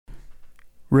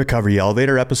Recovery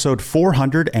Elevator, episode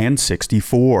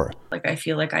 464. I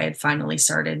feel like I had finally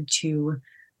started to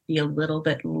be a little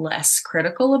bit less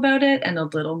critical about it and a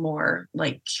little more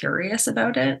curious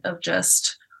about it, of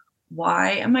just,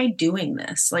 why am I doing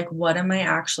this? What am I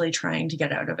actually trying to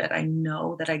get out of it? I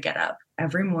know that I get up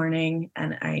every morning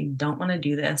and I don't want to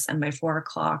do this. And by 4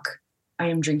 o'clock, I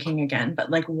am drinking again. But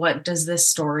what does this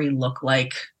story look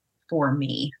like for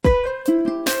me?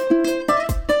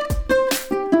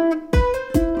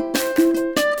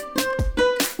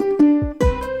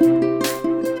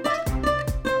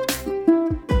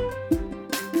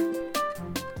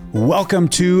 Welcome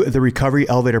to the Recovery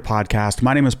Elevator Podcast.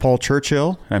 My name is Paul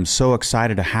Churchill, and I'm so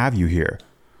excited to have you here.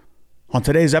 On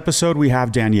today's episode, we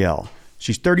have Danielle.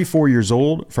 She's 34 years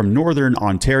old from Northern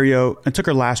Ontario and took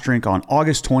her last drink on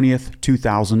August 20th,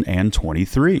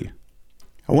 2023.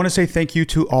 I want to say thank you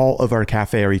to all of our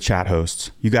Cafe RE chat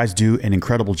hosts. You guys do an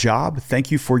incredible job.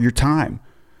 Thank you for your time.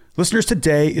 Listeners,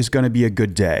 today is going to be a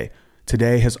good day.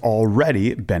 Today has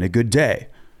already been a good day.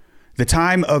 The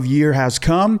time of year has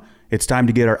come. It's time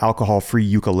to get our alcohol-free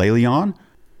ukulele on.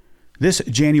 This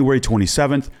January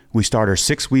 27th, we start our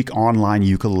 6-week online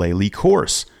ukulele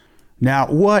course. Now,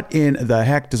 what in the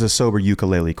heck does a sober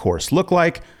ukulele course look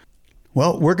like?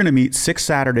 Well, we're going to meet 6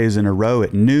 Saturdays in a row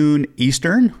at noon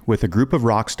Eastern with a group of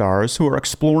rock stars who are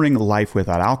exploring life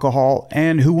without alcohol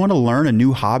and who want to learn a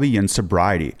new hobby in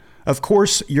sobriety. Of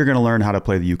course, you're going to learn how to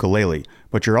play the ukulele,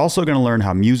 but you're also going to learn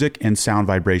how music and sound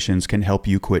vibrations can help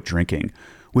you quit drinking.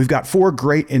 We've got 4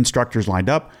 great instructors lined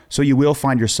up, so you will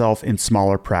find yourself in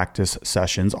smaller practice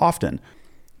sessions often.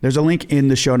 There's a link in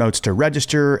the show notes to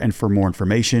register, and for more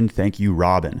information, thank you,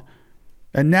 Robin.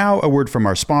 And now a word from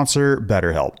our sponsor,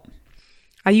 BetterHelp.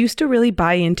 I used to really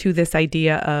buy into this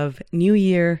idea of new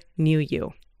year, new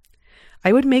you.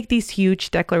 I would make these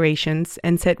huge declarations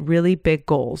and set really big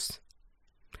goals.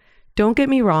 Don't get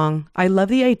me wrong, I love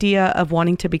the idea of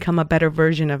wanting to become a better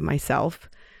version of myself.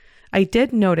 I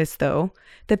did notice, though,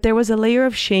 that there was a layer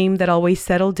of shame that always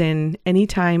settled in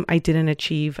anytime I didn't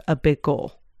achieve a big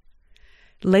goal.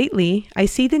 Lately, I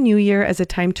see the new year as a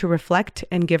time to reflect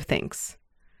and give thanks.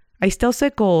 I still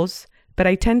set goals, but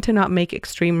I tend to not make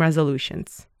extreme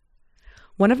resolutions.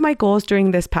 One of my goals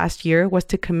during this past year was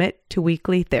to commit to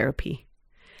weekly therapy.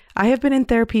 I have been in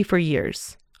therapy for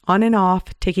years, on and off,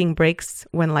 taking breaks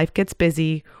when life gets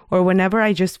busy or whenever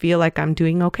I just feel like I'm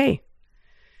doing okay.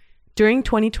 During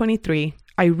 2023,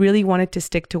 I really wanted to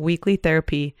stick to weekly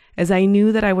therapy as I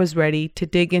knew that I was ready to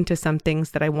dig into some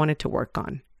things that I wanted to work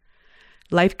on.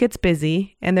 Life gets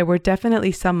busy, and there were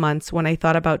definitely some months when I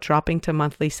thought about dropping to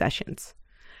monthly sessions.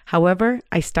 However,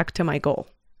 I stuck to my goal.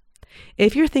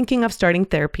 If you're thinking of starting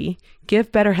therapy,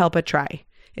 give BetterHelp a try.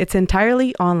 It's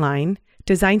entirely online,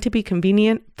 designed to be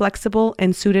convenient, flexible,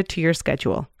 and suited to your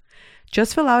schedule.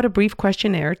 Just fill out a brief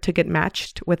questionnaire to get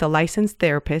matched with a licensed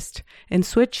therapist and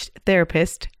switch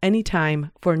therapist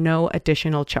anytime for no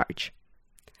additional charge.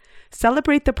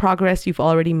 Celebrate the progress you've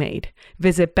already made.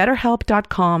 Visit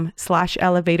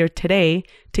betterhelp.com/elevator today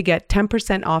to get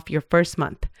 10% off your first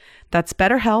month. That's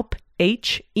BetterHelp,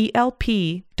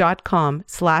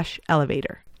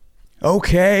 HELP.com/elevator.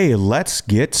 Okay, let's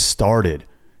get started.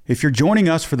 If you're joining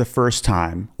us for the first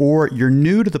time or you're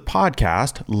new to the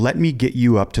podcast, let me get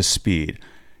you up to speed.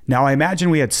 Now, I imagine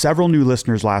we had several new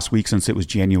listeners last week since it was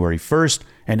January 1st,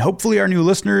 and hopefully our new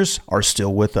listeners are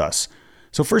still with us.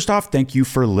 So first off, thank you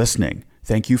for listening.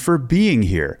 Thank you for being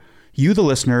here. You, the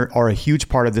listener, are a huge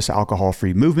part of this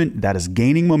alcohol-free movement that is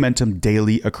gaining momentum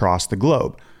daily across the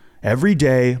globe. Every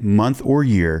day, month, or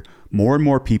year, more and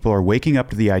more people are waking up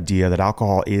to the idea that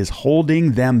alcohol is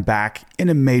holding them back in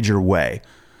a major way.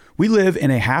 We live in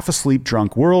a half-asleep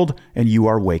drunk world, and you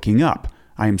are waking up.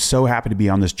 I am so happy to be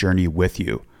on this journey with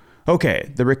you.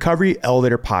 Okay, the Recovery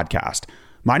Elevator Podcast.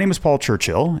 My name is Paul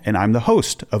Churchill, and I'm the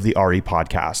host of the RE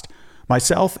Podcast.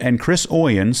 Myself and Chris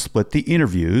Oyen split the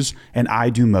interviews, and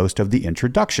I do most of the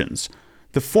introductions.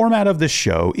 The format of this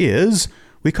show is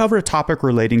we cover a topic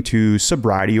relating to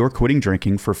sobriety or quitting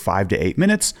drinking for 5 to 8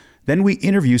 minutes, then we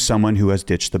interview someone who has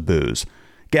ditched the booze.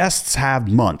 Guests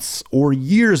have months or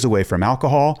years away from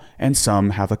alcohol, and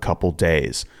some have a couple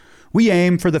days. We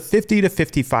aim for the 50 to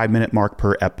 55 minute mark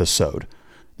per episode.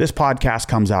 This podcast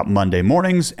comes out Monday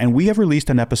mornings, and we have released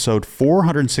an episode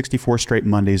 464 straight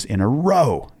Mondays in a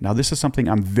row. Now, this is something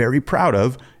I'm very proud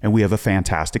of, and we have a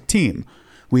fantastic team.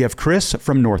 We have Chris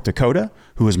from North Dakota,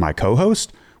 who is my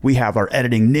co-host. We have our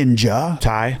editing ninja,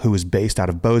 Ty, who is based out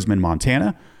of Bozeman,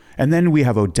 Montana. And then we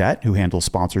have Odette, who handles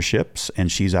sponsorships,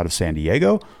 and she's out of San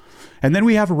Diego. And then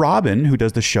we have Robin, who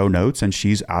does the show notes, and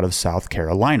she's out of South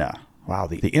Carolina. Wow,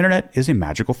 the internet is a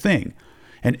magical thing.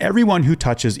 And everyone who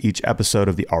touches each episode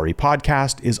of the RE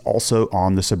podcast is also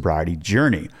on the sobriety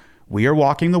journey. We are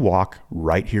walking the walk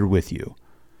right here with you.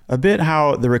 A bit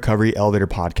how the Recovery Elevator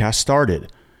podcast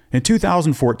started. In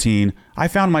 2014, I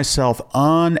found myself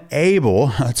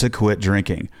unable to quit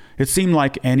drinking. It seemed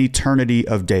like an eternity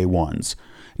of day ones.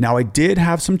 Now, I did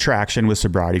have some traction with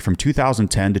sobriety from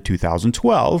 2010 to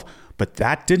 2012, but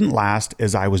that didn't last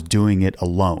as I was doing it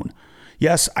alone.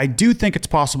 Yes, I do think it's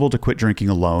possible to quit drinking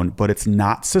alone, but it's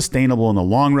not sustainable in the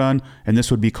long run, and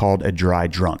this would be called a dry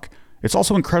drunk. It's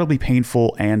also incredibly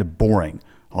painful and boring.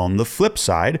 On the flip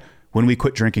side, when we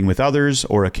quit drinking with others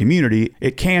or a community,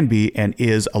 it can be and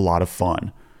is a lot of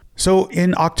fun. So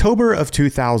in October of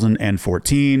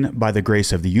 2014, by the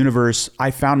grace of the universe, I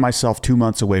found myself 2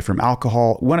 months away from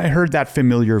alcohol when I heard that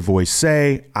familiar voice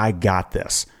say, "I got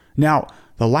this." Now,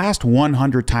 the last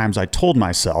 100 times I told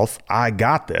myself, "I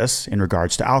got this," in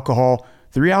regards to alcohol,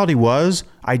 the reality was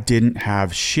I didn't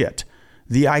have shit.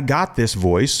 The "I got this"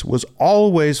 voice was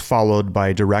always followed by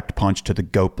a direct punch to the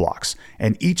goat blocks,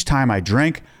 and each time I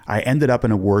drank, I ended up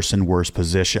in a worse and worse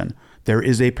position. There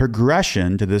is a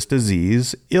progression to this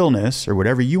disease, illness, or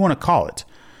whatever you want to call it.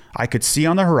 I could see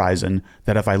on the horizon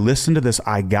that if I listened to this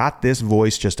 "I got this"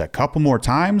 voice just a couple more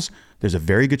times, there's a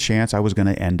very good chance I was going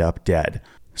to end up dead.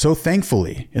 So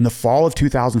thankfully, in the fall of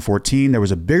 2014, there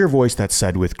was a bigger voice that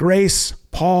said with grace,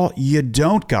 "Paul, you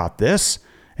don't got this.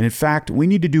 And in fact, we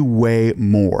need to do way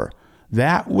more."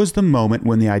 That was the moment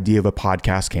when the idea of a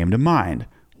podcast came to mind.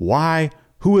 Why?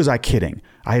 Who was I kidding?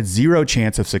 I had zero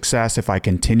chance of success if I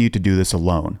continued to do this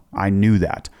alone. I knew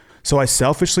that. So I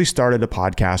selfishly started a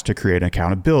podcast to create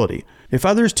accountability. If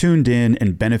others tuned in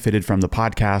and benefited from the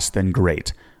podcast, then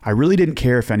great. I really didn't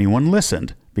care if anyone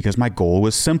listened because my goal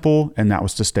was simple, and that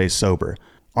was to stay sober.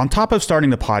 On top of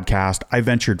starting the podcast, I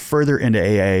ventured further into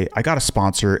AA, I got a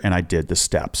sponsor, and I did the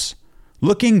steps.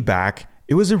 Looking back,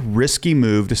 it was a risky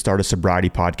move to start a sobriety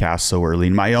podcast so early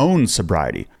in my own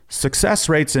sobriety. Success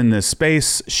rates in this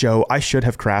space show I should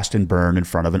have crashed and burned in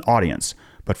front of an audience.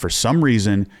 But for some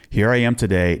reason, here I am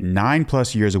today,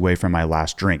 9+ years away from my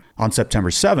last drink. On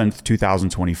September 7th,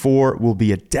 2024, will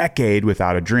be a decade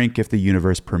without a drink if the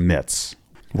universe permits.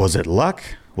 Was it luck?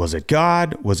 Was it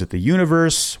God? Was it the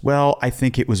universe? Well, I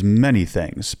think it was many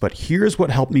things, but here's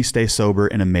what helped me stay sober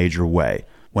in a major way.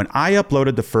 When I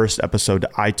uploaded the first episode to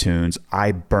iTunes,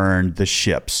 I burned the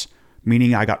ships,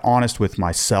 meaning I got honest with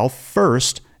myself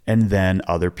first and then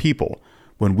other people.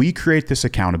 When we create this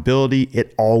accountability,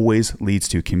 it always leads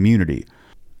to community.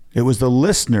 It was the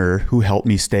listener who helped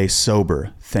me stay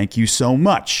sober. Thank you so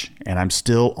much, and I'm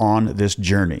still on this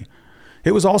journey.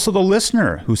 It was also the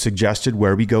listener who suggested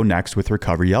where we go next with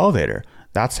Recovery Elevator.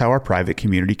 That's how our private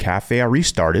community Cafe RE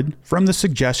started, from the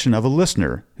suggestion of a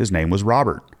listener. His name was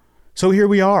Robert. So here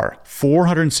we are,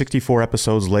 464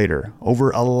 episodes later,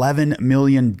 over 11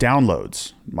 million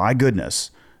downloads. My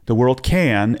goodness, the world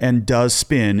can and does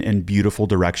spin in beautiful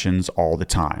directions all the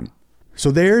time. So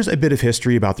there's a bit of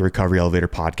history about the Recovery Elevator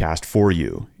podcast for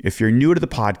you. If you're new to the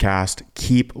podcast,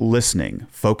 keep listening.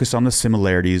 Focus on the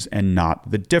similarities and not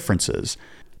the differences.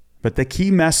 But the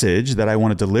key message that I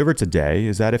want to deliver today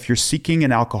is that if you're seeking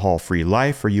an alcohol-free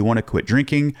life or you want to quit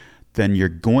drinking, then you're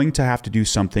going to have to do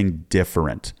something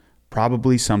different.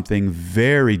 Probably something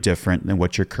very different than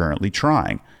what you're currently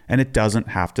trying. And it doesn't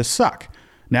have to suck.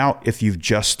 Now, if you've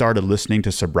just started listening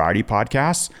to sobriety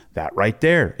podcasts, that right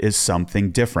there is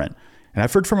something different. And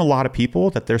I've heard from a lot of people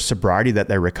that their sobriety, that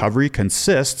their recovery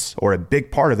consists, or a big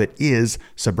part of it is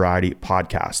sobriety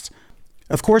podcasts.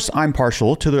 Of course, I'm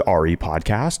partial to the RE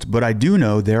podcast, but I do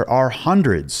know there are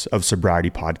hundreds of sobriety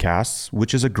podcasts,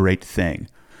 which is a great thing.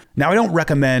 Now, I don't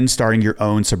recommend starting your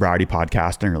own sobriety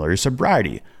podcast in early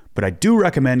sobriety, but I do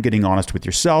recommend getting honest with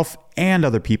yourself and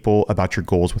other people about your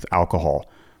goals with alcohol.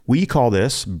 We call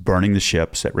this burning the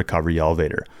ships at Recovery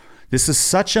Elevator. This is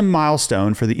such a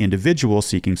milestone for the individual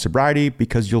seeking sobriety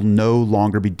because you'll no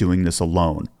longer be doing this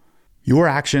alone. Your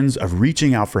actions of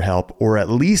reaching out for help or at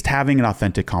least having an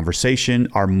authentic conversation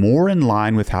are more in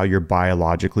line with how you're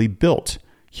biologically built.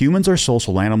 Humans are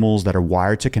social animals that are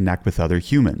wired to connect with other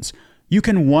humans. You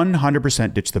can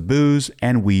 100% ditch the booze,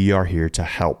 and we are here to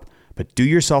help. But do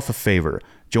yourself a favor.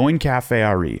 Join Cafe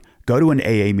RE. Go to an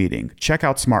AA meeting. Check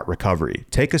out Smart Recovery.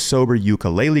 Take a sober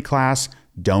ukulele class.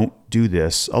 Don't do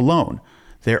this alone.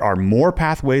 There are more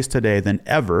pathways today than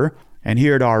ever, and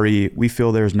here at RE, we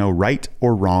feel there's no right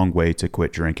or wrong way to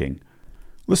quit drinking.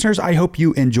 Listeners, I hope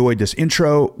you enjoyed this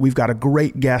intro. We've got a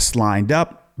great guest lined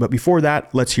up, but before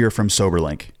that, let's hear from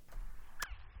SoberLink.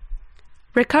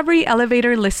 Recovery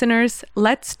Elevator listeners,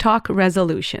 let's talk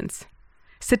resolutions.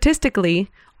 Statistically,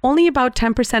 only about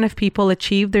 10% of people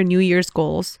achieve their New Year's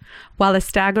goals, while a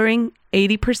staggering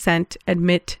 80%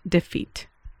 admit defeat.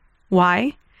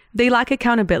 Why? They lack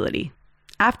accountability.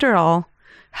 After all,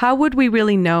 how would we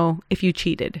really know if you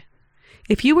cheated?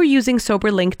 If you were using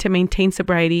SoberLink to maintain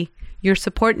sobriety, your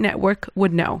support network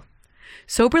would know.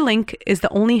 SoberLink is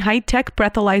the only high-tech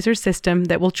breathalyzer system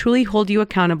that will truly hold you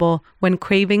accountable when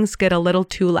cravings get a little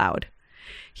too loud.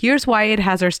 Here's why it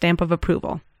has our stamp of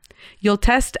approval. You'll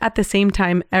test at the same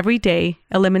time every day,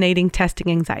 eliminating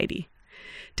testing anxiety.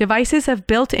 Devices have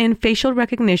built-in facial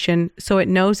recognition, so it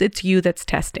knows it's you that's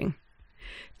testing.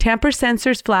 Tamper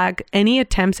sensors flag any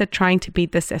attempts at trying to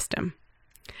beat the system.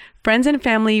 Friends and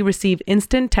family receive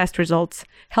instant test results,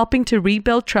 helping to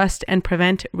rebuild trust and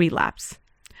prevent relapse.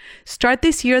 Start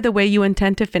this year the way you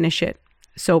intend to finish it,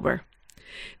 sober.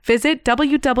 Visit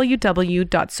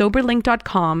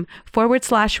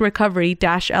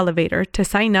www.soberlink.com/recovery-elevator to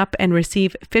sign up and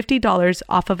receive $50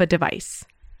 off of a device.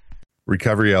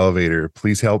 Recovery Elevator,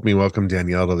 please help me welcome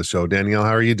Danielle to the show. Danielle,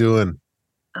 how are you doing?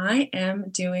 I am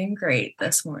doing great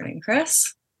this morning,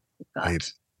 Chris. We've got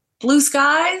Right. blue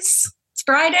skies. It's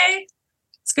Friday.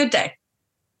 It's a good day.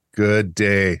 Good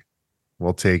day.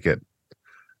 We'll take it.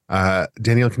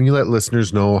 Danielle, can you let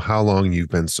listeners know how long you've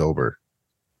been sober?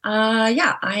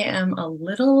 Yeah, I am a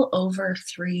little over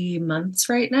 3 months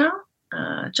right now,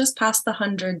 just past the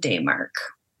 100-day mark.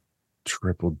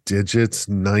 Triple digits.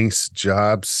 Nice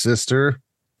job, sister.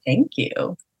 Thank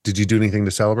you. Did you do anything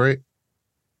to celebrate?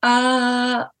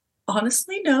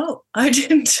 Honestly, no, I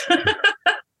didn't.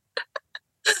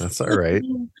 That's all right.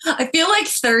 I feel like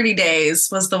 30 days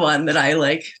was the one that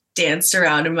I danced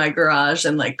around in my garage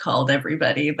and called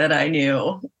everybody that I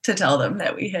knew to tell them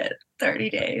that we hit 30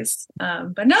 days.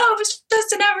 But no, it was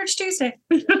just an average Tuesday.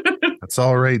 That's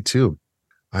all right too.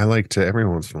 I like to, every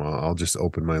once in a while, I'll just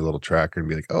open my little tracker and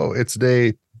be like, oh, it's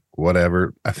day,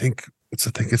 whatever. I think it's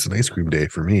an ice cream day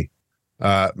for me.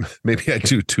 Maybe I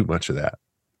do too much of that.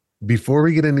 Before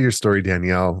we get into your story,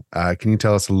 Danielle, can you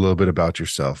tell us a little bit about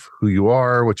yourself, who you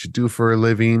are, what you do for a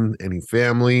living, any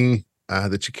family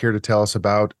that you care to tell us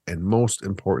about, and most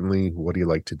importantly, what do you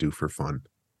like to do for fun?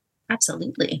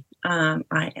 Absolutely.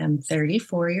 I am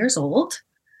 34 years old.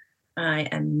 I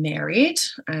am married.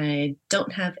 I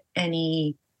don't have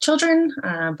any children,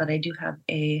 but I do have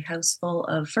a house full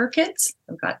of fur kids.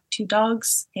 I've got 2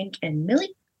 dogs, Hank and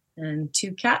Millie, and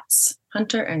 2 cats,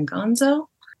 Hunter and Gonzo.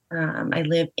 I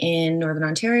live in Northern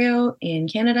Ontario in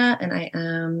Canada, and I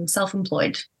am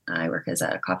self-employed. I work as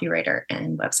a copywriter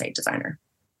and website designer.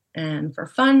 And for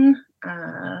fun,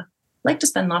 I like to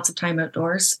spend lots of time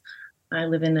outdoors. I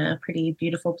live in a pretty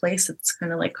beautiful place. It's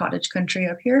kind of like cottage country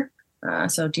up here.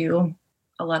 So do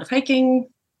a lot of hiking,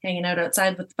 hanging out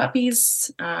outside with the puppies.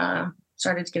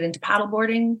 Started to get into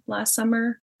paddleboarding last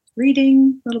summer,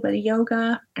 reading, a little bit of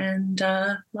yoga, and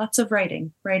lots of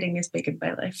writing. Writing is big in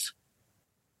my life.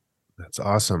 That's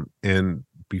awesome. And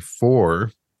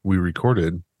before we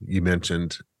recorded, you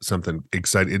mentioned something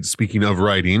exciting. Speaking of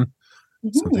writing,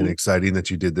 something exciting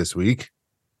that you did this week.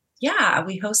 Yeah, I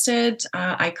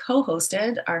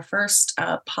co-hosted our first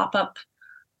pop-up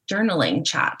journaling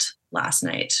chat last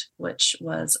night, which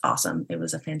was awesome. It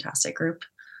was a fantastic group.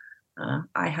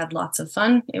 I had lots of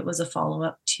fun. It was a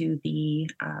follow-up to the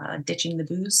Ditching the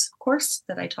Booze course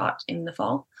that I taught in the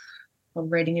fall.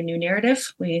 Writing a new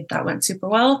narrative. That went super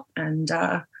well. And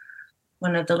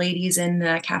one of the ladies in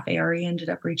Cafe RE ended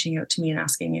up reaching out to me and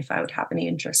asking if I would have any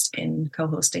interest in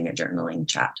co-hosting a journaling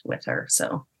chat with her.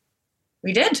 So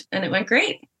we did, and it went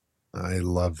great. I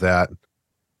love that.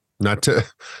 Not to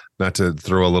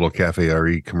throw a little Cafe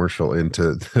RE commercial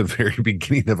into the very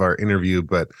beginning of our interview,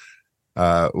 but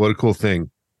what a cool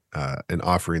thing, an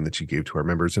offering that you gave to our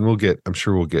members. And I'm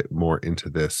sure we'll get more into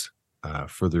this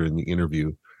further in the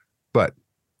interview. But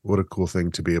what a cool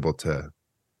thing to be able to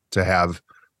have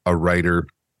a writer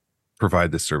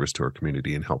provide this service to our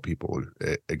community and help people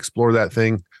explore that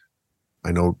thing.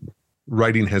 I know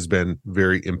writing has been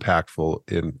very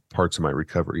impactful in parts of my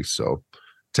recovery. So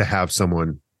to have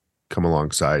someone come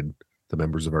alongside the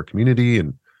members of our community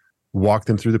and walk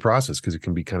them through the process, because it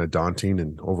can be kind of daunting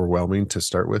and overwhelming to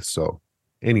start with. So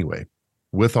anyway,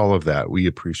 with all of that, we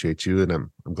appreciate you. And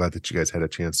I'm glad that you guys had a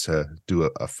chance to do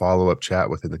a follow-up chat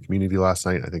within the community last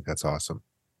night. I think that's awesome.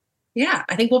 Yeah,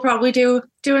 I think we'll probably do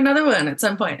another one at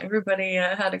some point. Everybody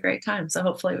had a great time. So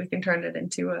hopefully we can turn it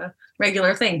into a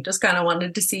regular thing. Just kind of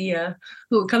wanted to see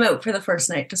who would come out for the first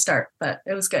night to start, but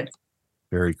it was good.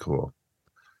 Very cool.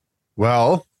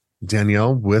 Well,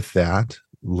 Danielle, with that,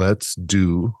 let's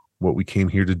do what we came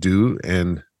here to do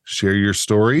and share your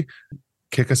story.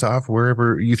 Kick us off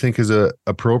wherever you think is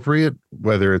appropriate,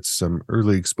 whether it's some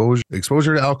early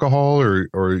exposure to alcohol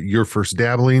or your first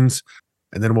dabblings,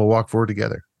 and then we'll walk forward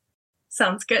together.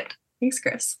 Sounds good. Thanks,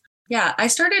 Chris. Yeah, I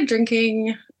started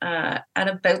drinking at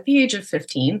about the age of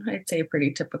 15. I'd say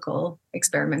pretty typical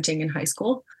experimenting in high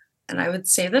school. And I would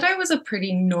say that I was a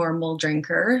pretty normal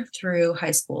drinker through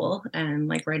high school and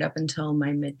like right up until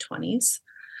my mid 20s.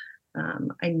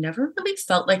 I never really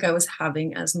felt like I was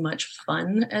having as much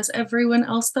fun as everyone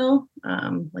else, though.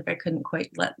 Like I couldn't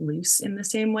quite let loose in the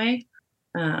same way.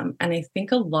 And I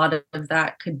think a lot of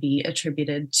that could be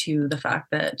attributed to the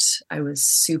fact that I was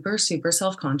super, super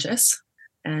self-conscious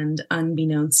and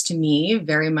unbeknownst to me,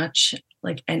 very much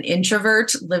like an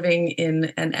introvert living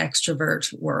in an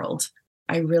extrovert world.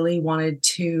 I really wanted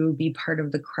to be part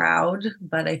of the crowd,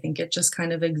 but I think it just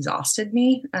kind of exhausted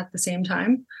me at the same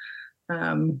time.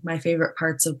 My favorite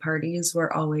parts of parties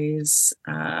were always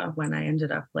when I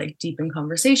ended up like deep in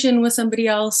conversation with somebody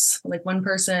else, like one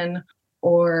person,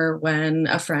 or when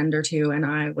a friend or two and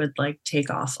I would like take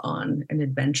off on an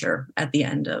adventure at the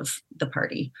end of the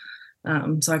party.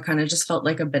 So I kind of just felt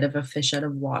like a bit of a fish out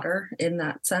of water in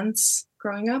that sense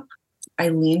growing up. I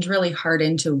leaned really hard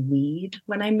into weed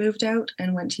when I moved out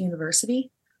and went to university.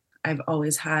 I've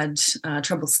always had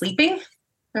trouble sleeping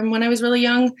from when I was really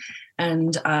young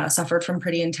and suffered from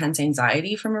pretty intense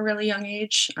anxiety from a really young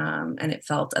age. And it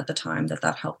felt at the time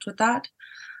that helped with that.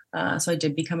 So I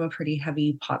did become a pretty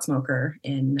heavy pot smoker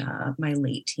in my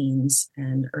late teens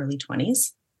and early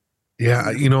 20s.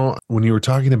 Yeah, when you were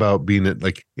talking about being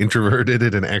like introverted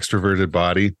in an extroverted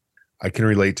body, I can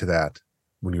relate to that.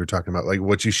 When you were talking about like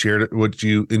what you shared, what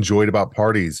you enjoyed about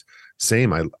parties,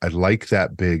 same. I like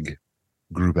that big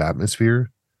group atmosphere,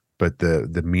 but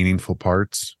the meaningful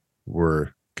parts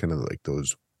were kind of like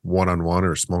those one-on-one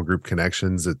or small group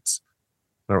connections. It's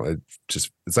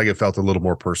like it felt a little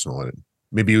more personal, and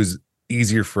maybe it was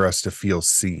easier for us to feel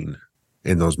seen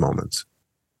in those moments.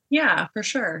 Yeah, for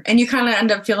sure. And you kind of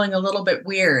end up feeling a little bit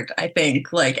weird, I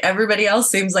think. Like everybody else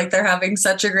seems like they're having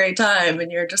such a great time. And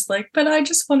you're just like, but I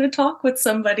just want to talk with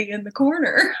somebody in the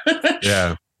corner.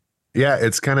 Yeah. Yeah.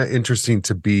 It's kind of interesting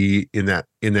to be in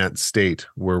that state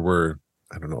where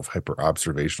I don't know if hyper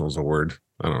observational is a word.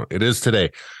 I don't know. It is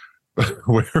today.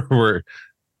 Where we're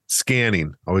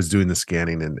scanning, always doing the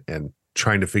scanning and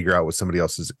trying to figure out what somebody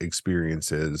else's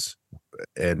experience is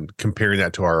and comparing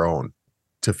that to our own,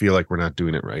 to feel like we're not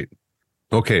doing it right.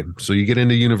 Okay, so you get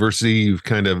into university, you've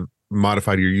kind of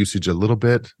modified your usage a little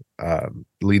bit,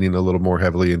 leaning a little more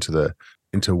heavily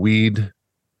into weed.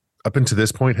 Up until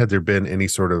this point, had there been any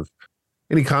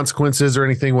consequences or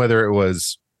anything, whether it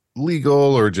was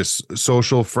legal or just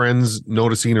social friends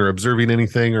noticing or observing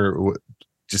anything, or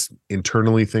just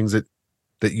internally things that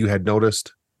you had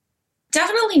noticed?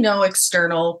 Definitely no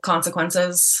external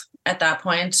consequences at that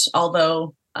point,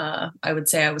 although I would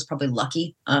say I was probably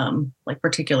lucky, like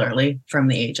particularly from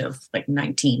the age of like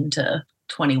 19 to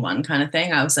 21 kind of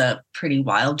thing. I was a pretty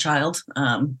wild child.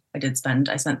 I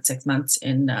spent 6 months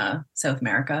in South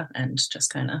America and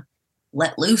just kind of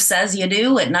let loose as you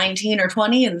do at 19 or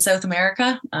 20 in South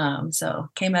America. So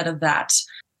came out of that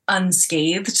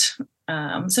unscathed.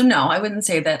 So no, I wouldn't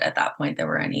say that at that point there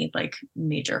were any like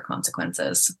major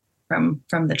consequences from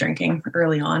the drinking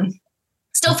early on.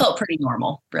 Still felt pretty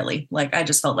normal, really. Like I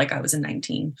just felt like I was a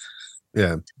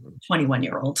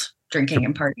 21-year-old drinking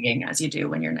and partying as you do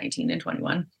when you're 19 and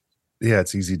 21. Yeah,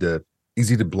 it's easy to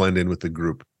blend in with the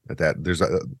group at that.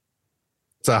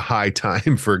 It's a high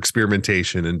time for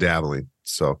experimentation and dabbling.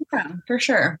 So yeah, for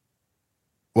sure.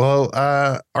 Well,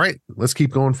 all right, let's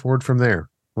keep going forward from there.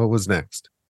 What was next?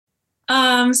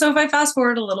 So if I fast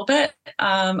forward a little bit,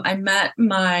 I met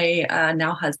my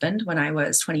now husband when I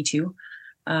was 22.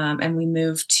 And we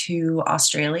moved to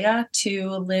Australia to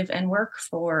live and work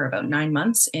for about 9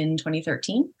 months in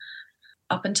 2013.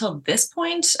 Up until this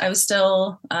point, I was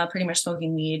still pretty much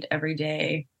smoking weed every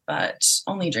day, but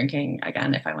only drinking,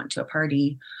 again, if I went to a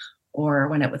party or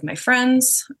went out with my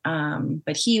friends.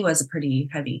 But he was a pretty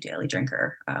heavy daily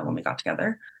drinker when we got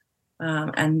together.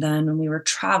 And then when we were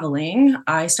traveling,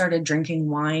 I started drinking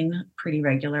wine pretty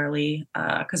regularly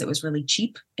because it was really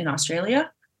cheap in Australia.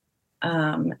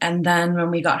 And then when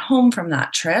we got home from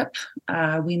that trip,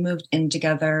 we moved in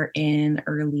together in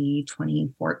early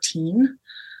 2014.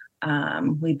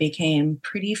 We became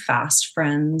pretty fast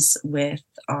friends with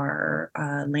our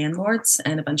landlords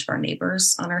and a bunch of our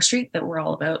neighbors on our street that were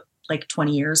all about like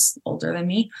 20 years older than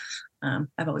me.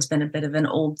 I've always been a bit of an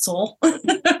old soul,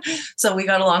 so we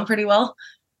got along pretty well.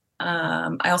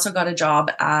 I also got a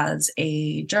job as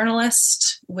a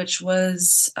journalist, which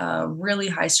was really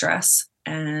high stress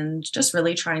and just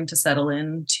really trying to settle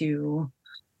into,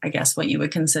 I guess, what you would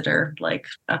consider like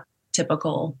a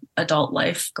typical adult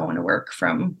life, going to work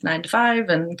from 9 to 5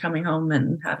 and coming home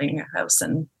and having a house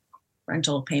and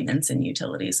rental payments and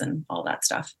utilities and all that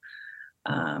stuff.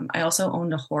 I also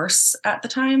owned a horse at the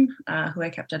time, who I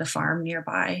kept at a farm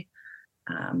nearby,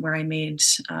 where I made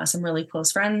some really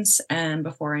close friends. And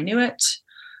before I knew it,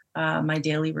 my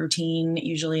daily routine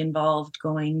usually involved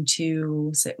going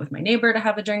to sit with my neighbor to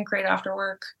have a drink right after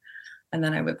work. And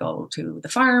then I would go to the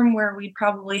farm where we'd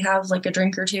probably have like a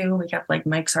drink or two. We kept like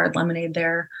Mike's Hard Lemonade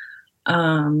there.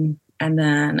 And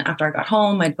then after I got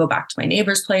home, I'd go back to my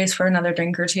neighbor's place for another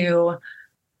drink or two.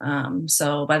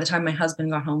 So by the time my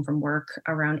husband got home from work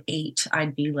around 8,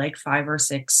 I'd be like 5 or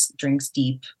 6 drinks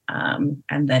deep. And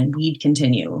then we'd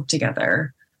continue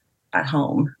together at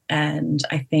home. And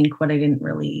I think what I didn't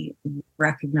really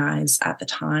recognize at the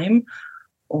time,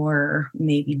 or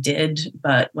maybe did,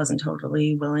 but wasn't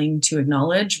totally willing to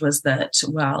acknowledge, was that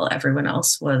while everyone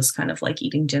else was kind of like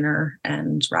eating dinner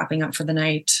and wrapping up for the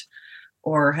night,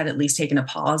 or had at least taken a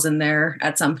pause in there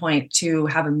at some point to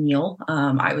have a meal,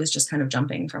 I was just kind of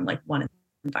jumping from like one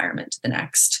environment to the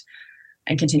next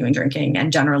and continuing drinking,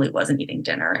 and generally wasn't eating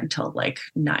dinner until like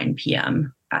 9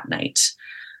 p.m. at night.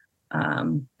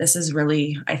 This is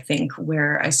really, I think,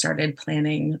 where I started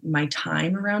planning my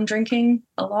time around drinking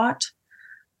a lot.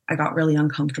 I got really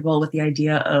uncomfortable with the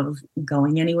idea of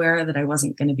going anywhere that I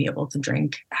wasn't going to be able to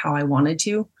drink how I wanted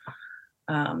to.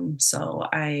 So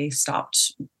I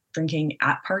stopped drinking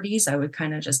at parties. I would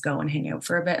kind of just go and hang out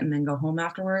for a bit and then go home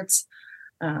afterwards.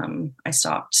 I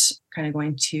stopped kind of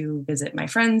going to visit my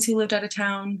friends who lived out of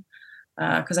town,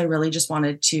 because I really just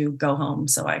wanted to go home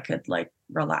so I could like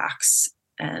relax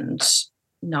and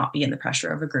not be in the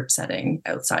pressure of a group setting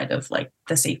outside of like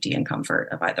the safety and comfort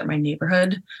of either my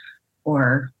neighborhood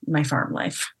or my farm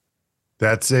life.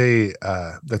 That's a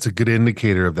good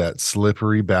indicator of that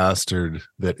slippery bastard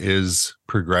that is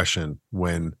progression,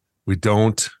 when we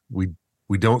don't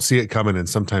see it coming. And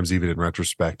sometimes even in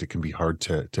retrospect, it can be hard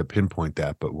to pinpoint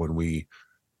that. But when we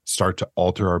start to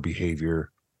alter our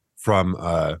behavior from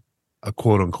a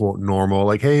quote unquote normal,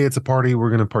 like, hey, it's a party, we're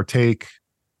going to partake,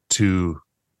 to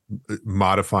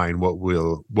modifying what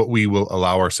we will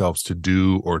allow ourselves to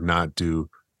do or not do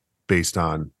based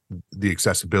on the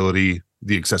accessibility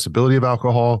of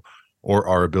alcohol, or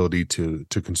our ability to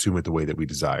consume it the way that we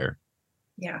desire.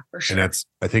 Yeah, for sure. And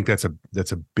I think that's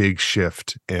a big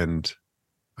shift. And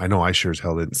I know I sure as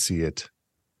hell didn't see it.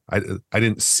 I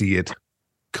didn't see it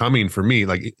coming for me.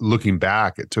 Like, looking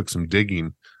back, it took some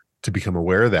digging to become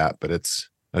aware of that. But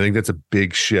I think that's a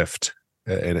big shift,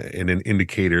 and an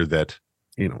indicator that,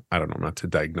 I don't know, not to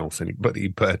diagnose anybody,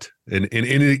 but an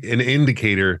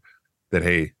indicator that,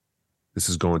 hey, this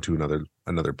is going to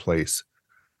another place.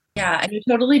 Yeah. And you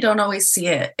totally don't always see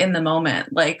it in the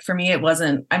moment. Like for me, it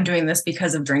wasn't, I'm doing this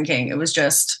because of drinking. It was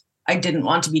just, I didn't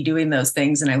want to be doing those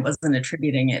things, and I wasn't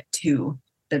attributing it to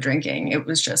the drinking. It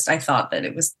was just, I thought that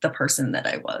it was the person that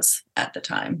I was at the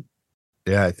time.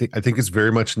 Yeah. I think it's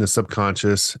very much in the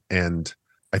subconscious. And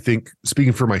I think,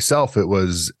 speaking for myself, it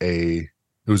was a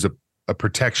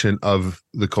protection of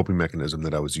the coping mechanism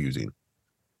that I was using,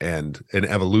 and an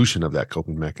evolution of that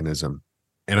coping mechanism.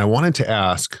 And I wanted to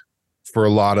ask, for a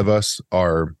lot of us,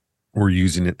 we're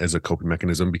using it as a coping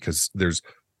mechanism because there's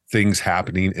things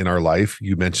happening in our life.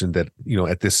 You mentioned that,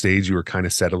 at this stage you were kind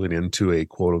of settling into a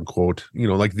quote unquote,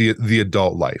 like the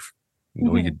adult life.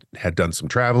 You had done some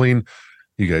traveling,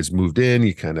 you guys moved in,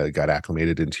 you kind of got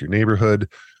acclimated into your neighborhood,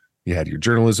 you had your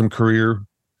journalism career.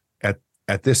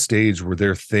 At this stage, were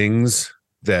there things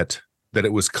that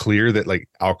it was clear that like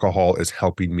alcohol is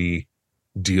helping me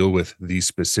deal with these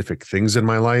specific things in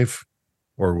my life?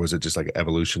 Or was it just like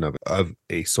evolution of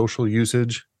a social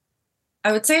usage?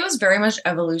 I would say it was very much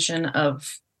evolution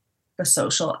of the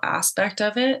social aspect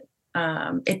of it.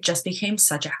 It just became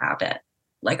such a habit.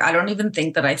 Like, I don't even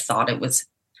think that I thought it was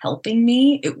helping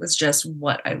me. It was just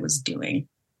what I was doing.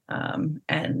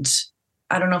 And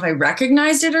I don't know if I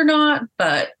recognized it or not,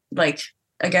 but like,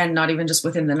 again, not even just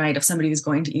within the night, if somebody was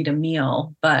going to eat a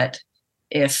meal, but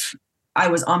if I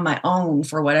was on my own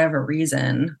for whatever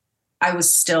reason, I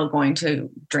was still going to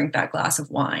drink that glass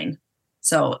of wine.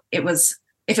 So if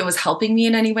it was helping me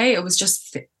in any way, it was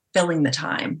just filling the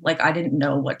time. Like, I didn't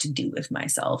know what to do with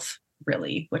myself,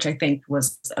 really, which I think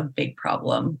was a big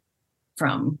problem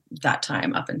from that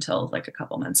time up until like a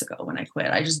couple months ago when I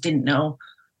quit. I just didn't know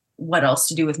what else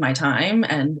to do with my time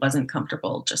and wasn't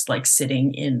comfortable just like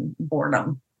sitting in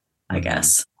boredom, I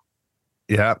guess.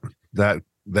 Yeah, that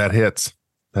hits,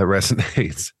 that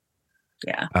resonates.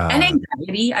 Yeah. And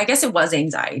anxiety, I guess it was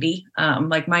anxiety.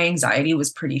 Like, my anxiety was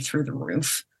pretty through the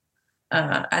roof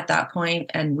at that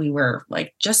point. And we were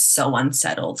like just so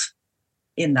unsettled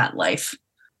in that life.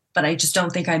 But I just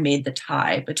don't think I made the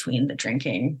tie between the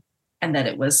drinking and that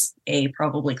it was A,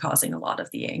 probably causing a lot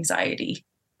of the anxiety,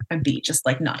 and B, just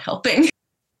like not helping.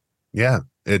 Yeah,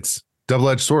 it's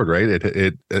double-edged sword, right?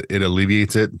 It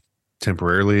alleviates it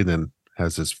temporarily, then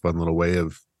has this fun little way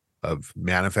of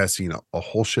manifesting a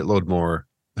whole shitload more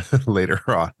later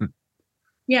on.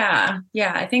 Yeah.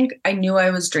 Yeah. I think I knew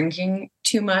I was drinking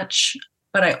too much,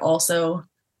 but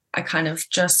I kind of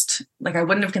just like, I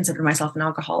wouldn't have considered myself an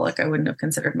alcoholic. I wouldn't have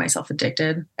considered myself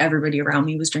addicted. Everybody around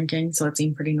me was drinking, so it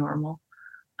seemed pretty normal.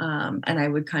 And I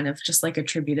would kind of just like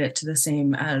attribute it to the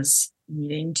same as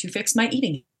needing to fix my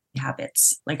eating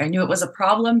habits. Like I knew it was a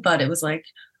problem, but it was like,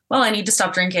 well, I need to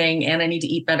stop drinking and I need to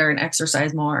eat better and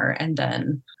exercise more, and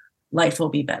then life will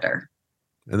be better.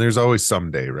 And there's always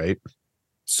someday, right?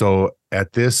 So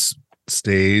at this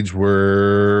stage,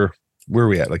 where are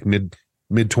we at? Like mid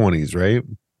 20s, right?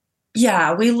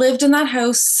 Yeah, we lived in that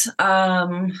house,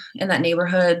 in that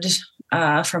neighborhood,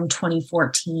 from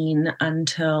 2014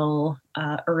 until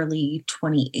early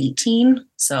 2018.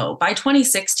 So by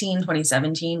 2016,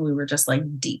 2017, we were just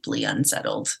like deeply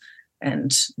unsettled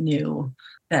and knew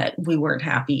that we weren't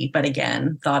happy. But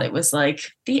again, thought it was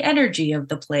like the energy of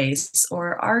the place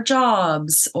or our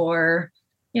jobs, or,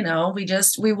 you know,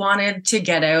 we wanted to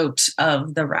get out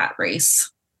of the rat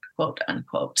race, quote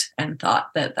unquote, and thought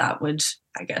that that would,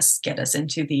 I guess, get us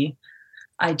into the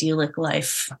idyllic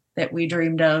life that we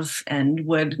dreamed of, and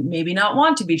would maybe not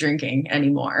want to be drinking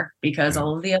anymore because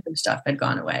all of the other stuff had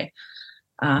gone away.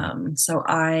 So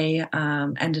I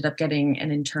ended up getting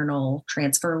an internal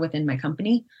transfer within my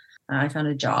company. I found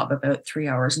a job about 3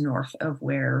 hours north of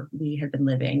where we had been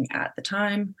living at the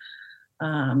time.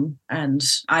 And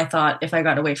I thought if I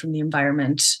got away from the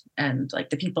environment and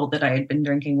like the people that I had been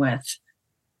drinking with,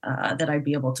 that I'd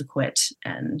be able to quit,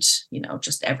 and, you know,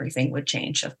 just everything would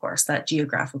change. Of course, that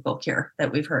geographical cure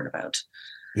that we've heard about.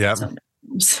 Yeah. So,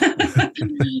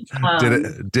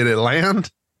 Did it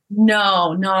land?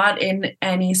 No, not in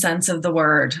any sense of the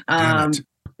word. Damn it.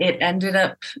 It ended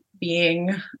up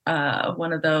being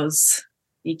one of those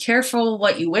be careful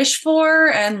what you wish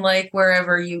for, and like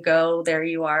wherever you go, there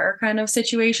you are kind of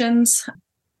situations,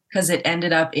 because it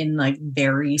ended up in like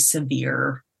very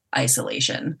severe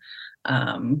isolation.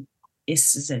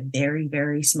 This is a very,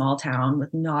 very small town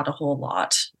with not a whole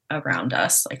lot around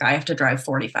us. Like I have to drive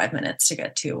 45 minutes to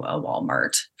get to a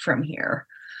Walmart from here.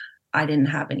 I didn't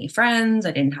have any friends.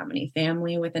 I didn't have any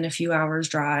family within a few hours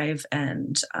drive.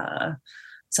 And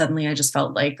suddenly I just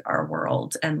felt like our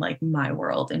world, and like my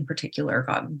world in particular,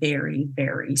 got very,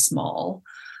 very small.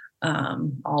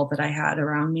 All that I had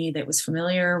around me that was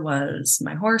familiar was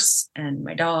my horse and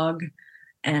my dog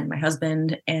and my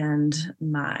husband and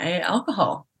my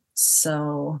alcohol.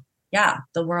 So yeah,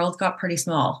 the world got pretty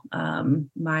small.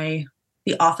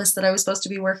 The office that I was supposed to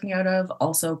be working out of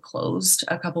also closed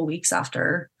a couple weeks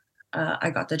after I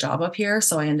got the job up here.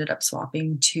 So I ended up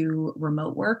swapping to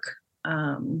remote work,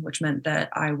 which meant that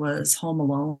I was home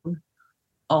alone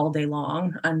all day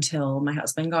long until my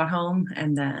husband got home.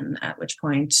 And then at which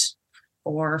point,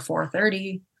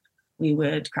 4:30, we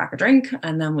would crack a drink,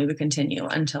 and then we would continue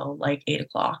until like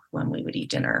 8:00 when we would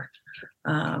eat dinner.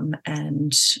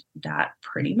 And that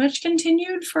pretty much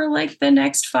continued for like the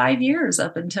next 5 years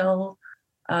up until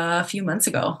a few months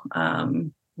ago,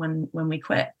 when we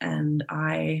quit. And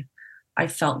I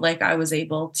felt like I was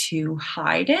able to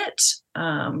hide it,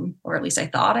 or at least I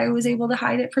thought I was able to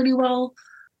hide it pretty well,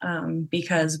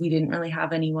 because we didn't really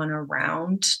have anyone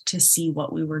around to see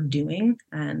what we were doing.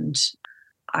 And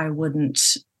I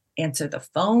wouldn't answer the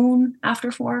phone after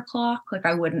 4:00. Like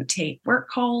I wouldn't take work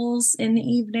calls in the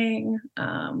evening,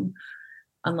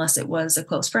 unless it was a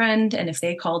close friend. And if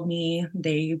they called me,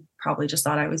 they probably just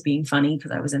thought I was being funny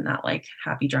because I was in that like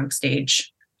happy drunk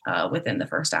stage within the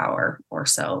first hour or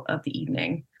so of the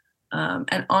evening.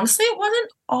 And honestly, it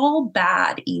wasn't all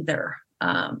bad either.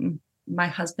 My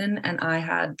husband and I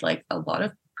had like a lot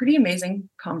of pretty amazing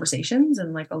conversations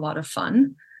and like a lot of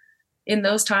fun. In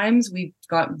those times, we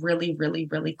got really, really,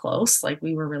 really close. Like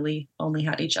we were really only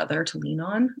had each other to lean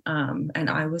on. And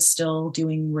I was still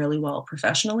doing really well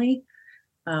professionally,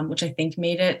 which I think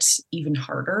made it even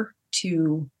harder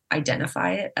to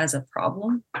identify it as a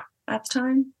problem at the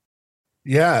time.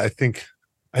 Yeah, I think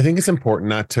it's important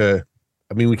not to,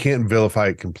 we can't vilify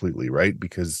it completely, right?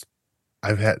 Because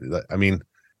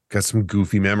got some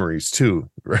goofy memories too,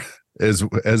 right?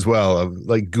 as well, of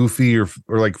like goofy or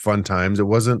like fun times. It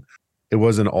wasn't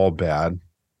all bad.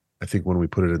 I think when we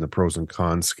put it in the pros and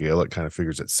cons scale, it kind of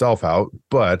figures itself out.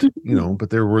 But, but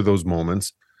there were those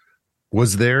moments.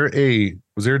 Was there a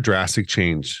drastic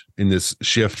change in this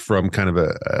shift from kind of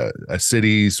a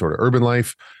city sort of urban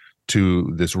life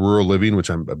to this rural living, which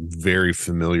I'm very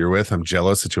familiar with? I'm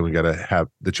jealous that you only have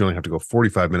to go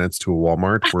 45 minutes to a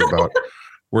Walmart.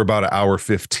 We're about an hour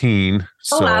 15.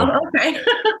 So, oh, wow. Okay.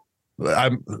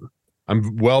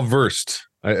 I'm well versed.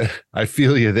 I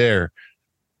feel you there.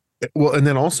 Well, and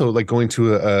then also like going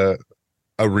to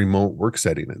a remote work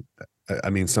setting. I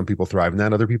mean, some people thrive in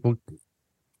that. Other people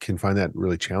can find that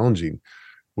really challenging.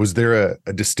 Was there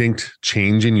a distinct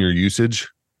change in your usage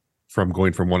from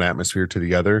going from one atmosphere to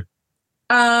the other?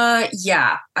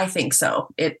 Yeah, I think so.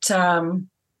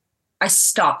 I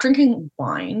stopped drinking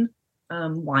wine.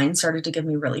 Wine started to give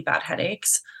me really bad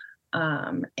headaches,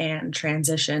 and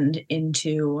transitioned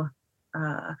into,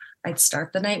 I'd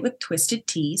start the night with twisted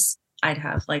teas. I'd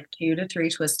have like 2 to 3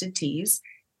 twisted teas,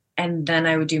 and then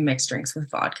I would do mixed drinks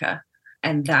with vodka.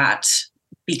 And that,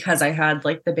 because I had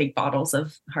like the big bottles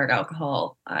of hard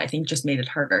alcohol, I think just made it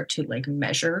harder to like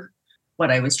measure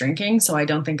what I was drinking. So I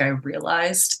don't think I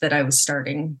realized that I was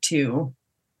starting to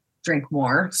drink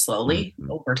more slowly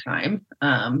over time.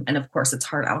 And of course it's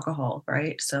hard alcohol,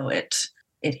 right? So it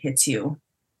hits you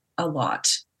a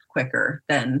lot quicker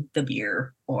than the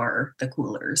beer or the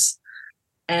coolers.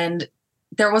 And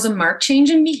there was a marked change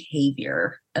in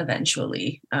behavior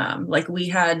eventually. Like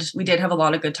we did have a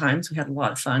lot of good times. We had a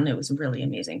lot of fun. It was really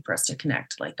amazing for us to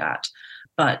connect like that.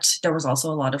 But there was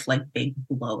also a lot of like big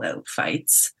blowout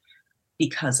fights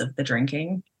because of the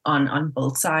drinking on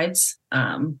both sides.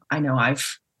 I know I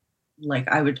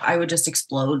would just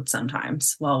explode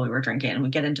sometimes while we were drinking, and we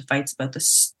get into fights about the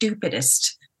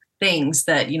stupidest things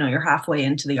that, you know, you're halfway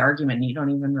into the argument and you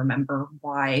don't even remember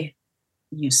why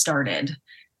you started.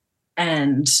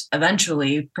 And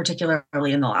eventually,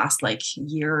 particularly in the last like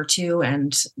year or two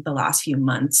and the last few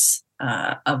months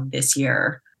of this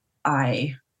year,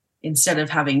 instead of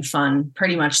having fun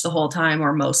pretty much the whole time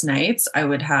or most nights, I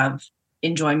would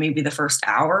enjoy maybe the first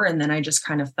hour. And then I just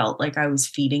kind of felt like I was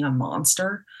feeding a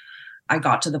monster. I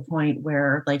got to the point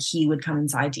where like he would come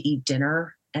inside to eat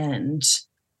dinner and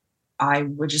I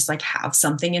would just like have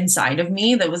something inside of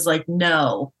me that was like,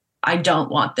 no, I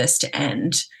don't want this to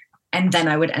end. And then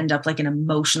I would end up like an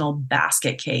emotional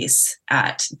basket case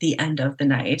at the end of the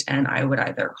night. And I would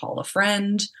either call a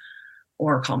friend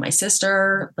or call my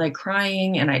sister, like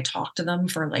crying. And I'd talk to them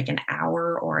for like an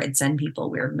hour, or I'd send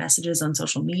people weird messages on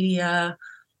social media,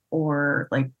 or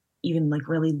like even like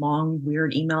really long,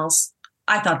 weird emails.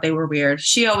 I thought they were weird.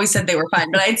 She always said they were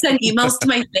fine, but I'd send emails to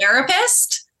my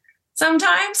therapist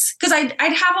sometimes because I'd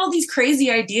have all these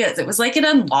crazy ideas. It was like it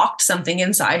unlocked something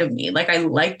inside of me. Like I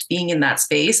liked being in that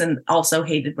space and also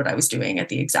hated what I was doing at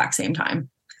the exact same time.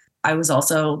 I was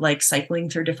also like cycling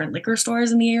through different liquor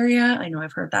stores in the area. I know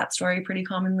I've heard that story pretty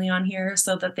commonly on here,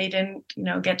 so that they didn't, you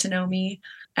know, get to know me.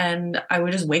 And I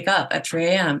would just wake up at 3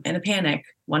 a.m. in a panic,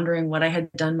 wondering what I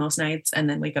had done most nights, and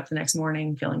then wake up the next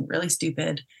morning feeling really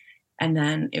stupid. And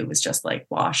then it was just like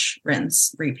wash,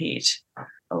 rinse, repeat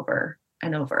over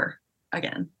and over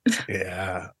again.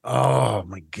 Yeah. Oh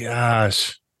my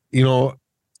gosh. You know,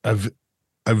 I've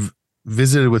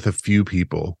visited with a few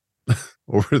people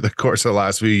over the course of the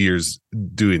last few years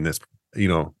doing this, you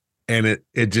know, and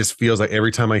it just feels like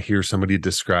every time I hear somebody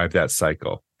describe that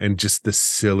cycle and just the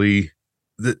silly,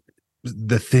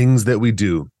 the things that we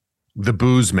do, the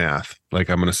booze math, like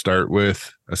I'm going to start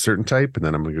with a certain type and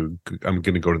then I'm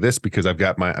going to go to this because I've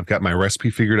got my recipe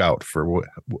figured out for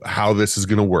how this is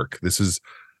going to work. This is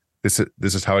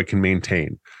how I can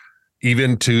maintain,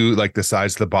 even to like the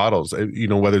size of the bottles, you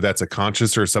know, whether that's a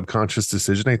conscious or a subconscious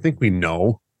decision. I think we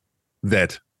know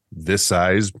that this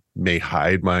size may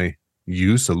hide my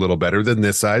use a little better than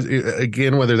this size.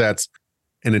 Again, whether that's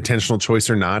an intentional choice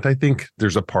or not, I think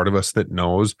there's a part of us that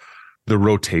knows the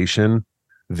rotation,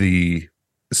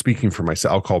 speaking for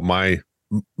myself, I'll call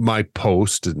my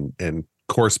post and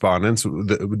correspondence,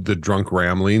 the drunk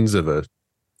ramblings of a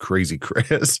crazy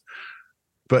Chris.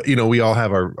 But, you know, we all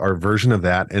have our version of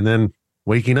that. And then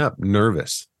waking up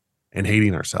nervous and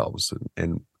hating ourselves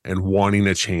and wanting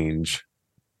to change,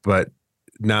 but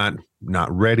not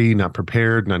ready, not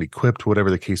prepared, not equipped, whatever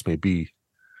the case may be,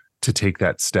 to take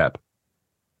that step.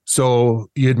 So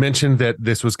you had mentioned that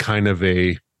this was kind of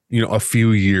a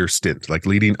few year stint, like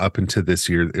leading up into this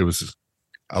year. It was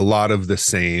a lot of the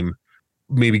same,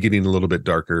 maybe getting a little bit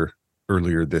darker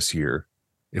earlier this year.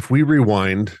 If we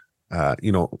rewind,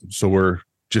 so we're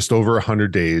just over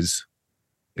 100 days.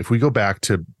 If we go back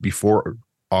to before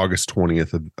August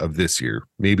 20th of this year,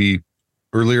 maybe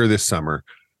earlier this summer,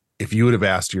 if you would have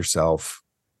asked yourself,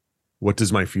 what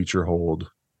does my future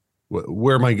hold?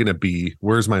 Where am I going to be?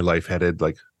 Where's my life headed?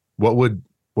 Like, what would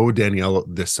Danielle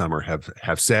this summer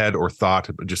have said or thought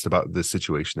just about the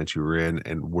situation that you were in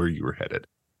and where you were headed?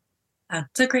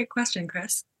 That's a great question,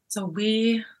 Chris. So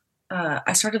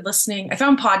I started listening. I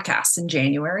found podcasts in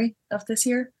January of this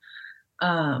year.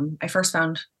 I first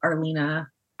found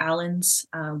Arlena Allen's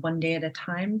One Day at a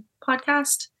Time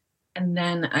podcast. And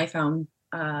then I found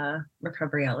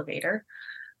Recovery Elevator.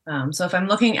 So if I'm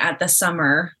looking at the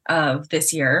summer of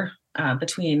this year,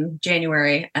 between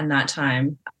January and that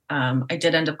time, I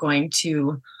did end up going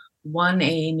to one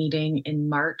AA meeting in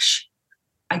March.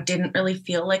 I didn't really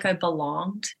feel like I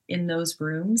belonged in those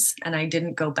rooms, and I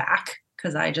didn't go back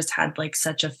because I just had like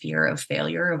such a fear of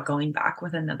failure of going back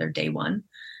with another day one,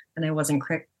 and I wasn't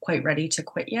quite ready to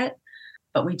quit yet.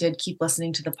 But we did keep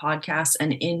listening to the podcast,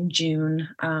 and in June,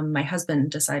 my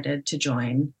husband decided to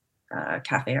join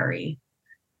Cafe RE,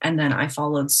 and then I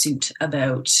followed suit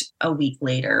about a week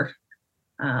later.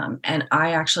 And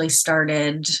I actually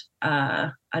started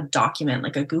a document,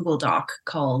 like a Google Doc,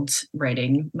 called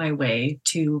Writing My Way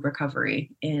to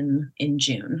Recovery in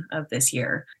June of this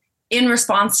year. In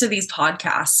response to these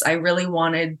podcasts, I really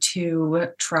wanted to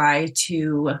try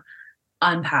to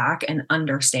unpack and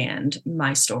understand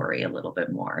my story a little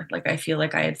bit more. Like, I feel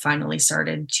like I had finally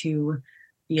started to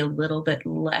be a little bit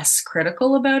less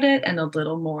critical about it and a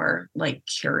little more like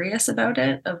curious about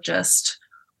it, of just,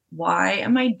 why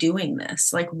am I doing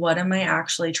this? Like, what am I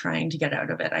actually trying to get out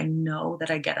of it? I know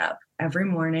that I get up every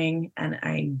morning and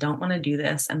I don't want to do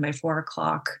this. And by 4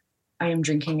 o'clock, I am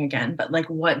drinking again. But like,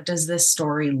 what does this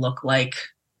story look like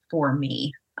for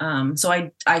me? So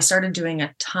I started doing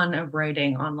a ton of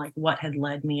writing on like what had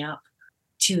led me up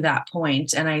to that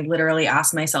point. And I literally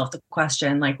asked myself the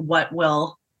question, like, what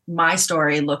will my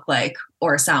story look like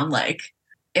or sound like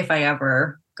if I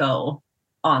ever go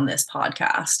on this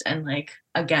podcast? And like,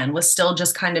 again, was still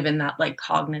just kind of in that like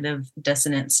cognitive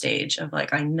dissonance stage of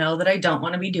like, I know that I don't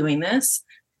want to be doing this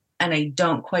and I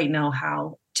don't quite know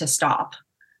how to stop.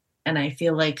 And I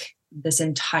feel like this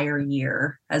entire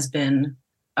year has been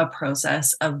a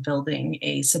process of building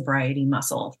a sobriety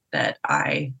muscle that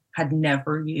I had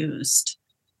never used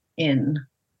in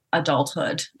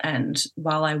adulthood. And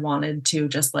while I wanted to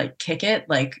just like kick it,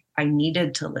 like I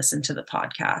needed to listen to the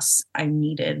podcasts. I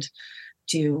needed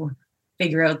to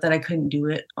figure out that I couldn't do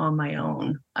it on my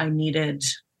own. I needed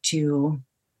to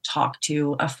talk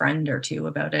to a friend or two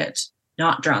about it,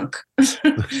 not drunk,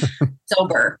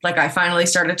 sober. Like, I finally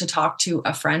started to talk to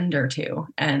a friend or two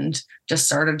and just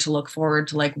started to look forward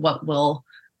to like, what will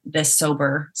this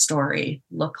sober story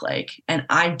look like? And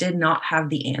I did not have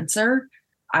the answer.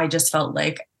 I just felt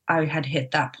like I had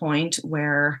hit that point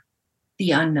where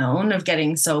the unknown of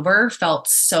getting sober felt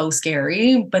so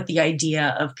scary, but the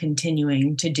idea of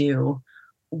continuing to do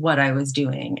what I was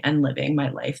doing and living my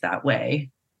life that way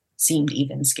seemed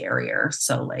even scarier.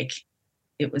 So like,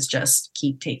 it was just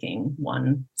keep taking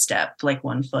one step, like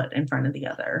one foot in front of the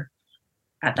other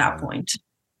at that point.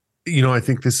 You know, I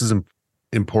think this is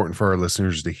important for our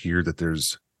listeners to hear, that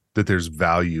there's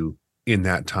value in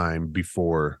that time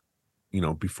before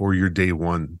your day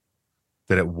one,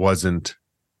 that it wasn't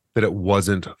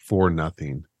for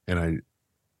nothing. And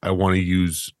I want to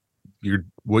use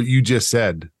what you just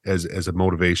said as a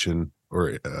motivation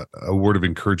or a word of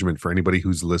encouragement for anybody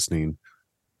who's listening,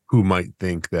 who might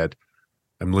think that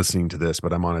I'm listening to this,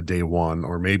 but I'm on a day one,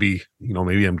 or maybe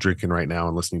I'm drinking right now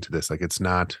and listening to this. Like, it's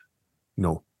not,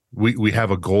 we have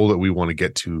a goal that we want to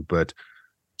get to, but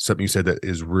something you said that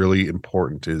is really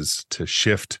important is to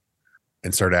shift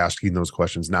and start asking those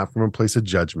questions, not from a place of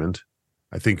judgment.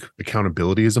 I think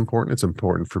accountability is important. It's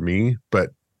important for me, but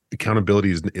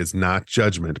accountability is not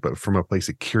judgment, but from a place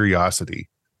of curiosity,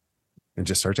 and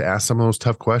just start to ask some of those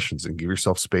tough questions and give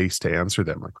yourself space to answer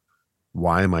them. Like,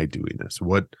 why am I doing this?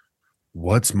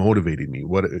 What's motivating me?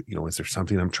 Is there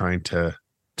something I'm trying to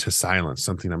silence,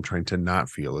 something I'm trying to not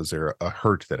feel? Is there a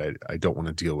hurt that I don't want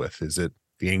to deal with? Is it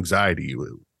the anxiety?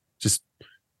 Just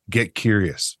get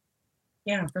curious.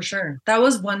 Yeah, for sure. That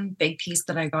was one big piece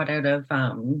that I got out of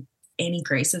Annie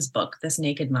Grace's book, This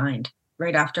Naked Mind.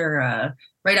 Right after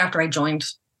I joined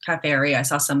Cafe RE, I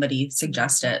saw somebody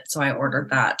suggest it, so I ordered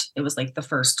that. It was like the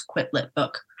first Quit Lit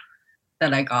book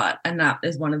that I got, and that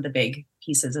is one of the big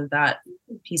pieces of that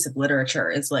piece of literature,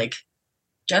 is like,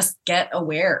 just get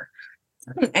aware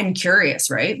and curious,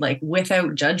 right? Like,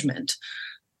 without judgment,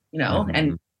 Mm-hmm.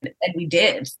 and we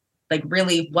did, like,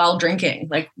 really, while drinking,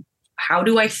 like, how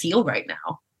do I feel right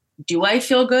now? Do I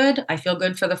feel good? I feel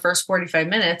good for the first 45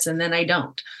 minutes and then I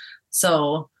don't.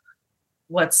 So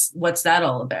what's that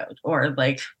all about? Or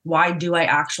like, why do I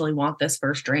actually want this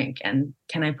first drink? And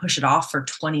can I push it off for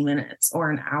 20 minutes or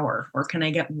an hour? Or can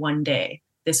I get one day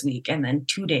this week and then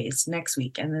 2 days next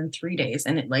week and then 3 days?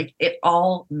 And it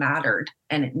all mattered,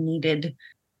 and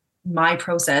my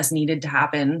process needed to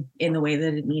happen in the way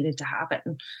that it needed to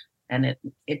happen. And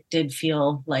it did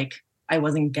feel like I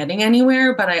wasn't getting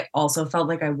anywhere, but I also felt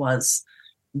like I was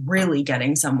really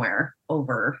getting somewhere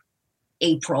over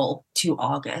April to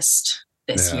August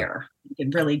this year.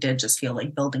 it really did just feel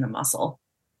like building a muscle.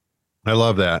 I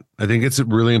love that. I think it's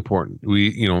really important.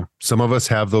 Some of us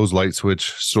have those light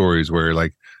switch stories where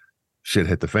like shit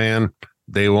hit the fan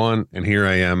day one, and here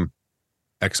I am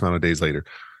X amount of days later.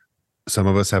 Some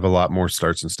of us have a lot more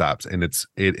starts and stops, and it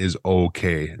is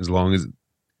okay as long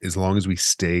as we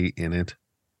stay in it.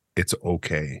 It's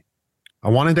okay. I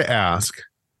wanted to ask,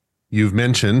 you've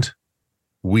mentioned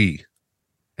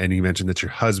and you mentioned that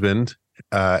your husband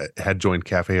had joined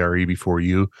Cafe RE before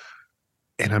you.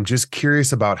 And I'm just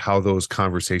curious about how those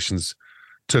conversations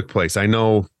took place. I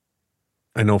know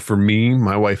for me,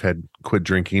 my wife had quit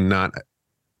drinking, not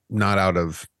out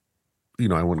of,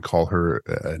 I wouldn't call her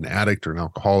an addict or an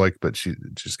alcoholic, but she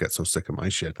just got so sick of my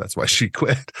shit. That's why she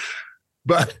quit.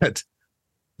 But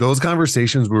those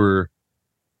conversations were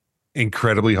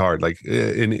incredibly hard. Like,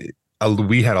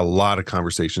 we had a lot of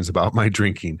conversations about my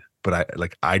drinking, but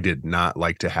I did not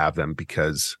like to have them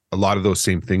because a lot of those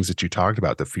same things that you talked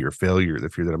about, the fear of failure, the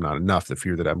fear that I'm not enough, the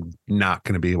fear that I'm not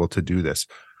going to be able to do this.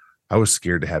 I was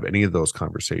scared to have any of those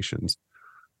conversations.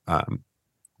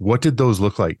 What did those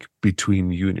look like between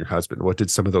you and your husband? What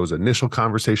did some of those initial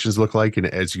conversations look like? And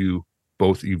as you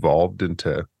both evolved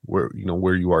into where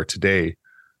you are today,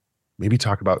 maybe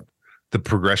talk about the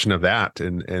progression of that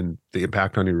and the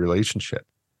impact on your relationship.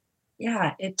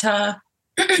 Yeah, it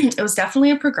was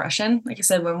definitely a progression. Like I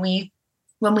said, when we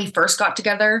first got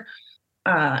together,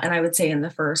 and I would say in the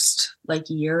first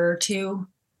year or two,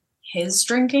 his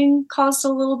drinking caused a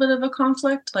little bit of a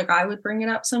conflict. Like I would bring it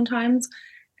up sometimes,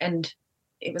 and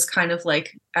it was kind of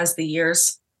like as the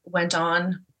years went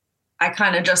on, I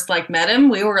kind of just met him.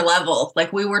 We were level,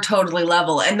 we were totally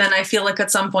level. And then I feel like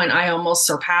at some point I almost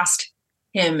surpassed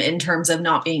him in terms of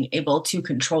not being able to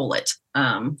control it.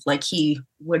 He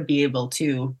would be able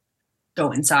to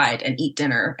go inside and eat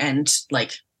dinner. And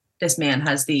this man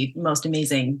has the most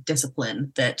amazing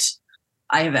discipline that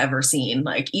I have ever seen.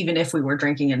 Even if we were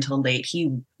drinking until late,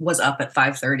 he was up at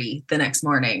 5:30 the next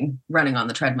morning, running on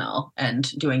the treadmill and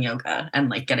doing yoga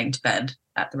and getting to bed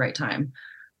at the right time.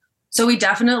 So we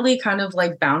definitely kind of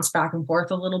bounced back and forth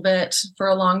a little bit for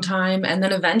a long time. And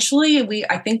then eventually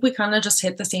I think we kind of just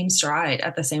hit the same stride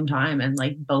at the same time. And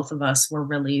both of us were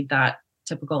really that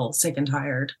typical sick and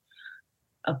tired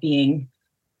of being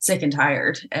sick and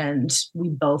tired. And we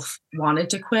both wanted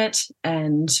to quit.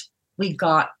 And we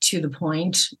got to the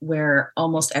point where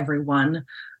almost every one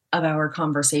of our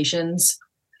conversations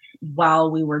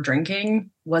while we were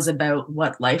drinking was about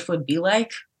what life would be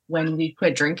like when we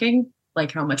quit drinking,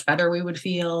 how much better we would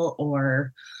feel,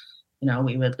 or,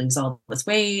 we would lose all this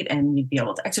weight and we'd be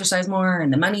able to exercise more,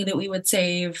 and the money that we would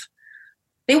save.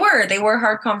 They were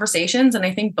hard conversations. And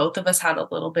I think both of us had a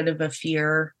little bit of a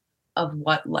fear of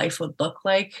what life would look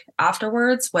like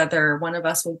afterwards, whether one of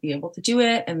us would be able to do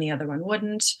it and the other one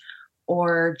wouldn't,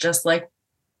 or just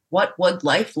what would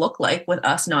life look like with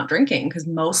us not drinking? Because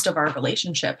most of our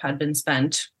relationship had been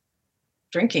spent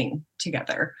drinking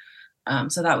together.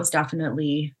 So that was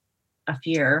definitely a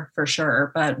fear for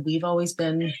sure. But we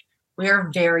are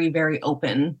very, very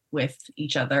open with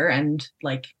each other. And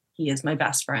he is my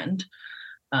best friend.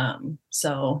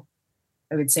 So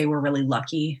I would say we're really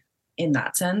lucky in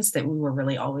that sense that we were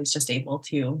really always just able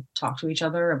to talk to each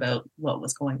other about what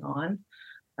was going on.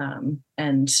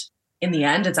 And in the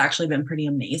end, it's actually been pretty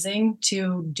amazing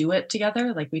to do it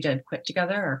together. We did quit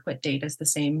together. Our quit date is the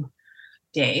same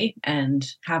day, and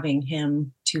having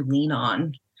him to lean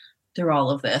on through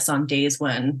all of this on days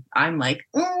when I'm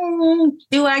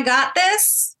do I got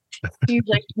this? He's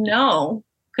no,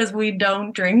 because we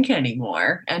don't drink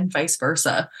anymore, and vice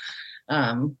versa.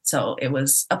 So it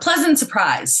was a pleasant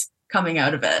surprise coming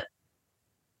out of it.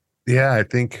 Yeah, I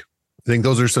think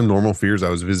those are some normal fears. I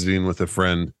was visiting with a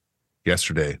friend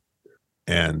yesterday,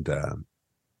 and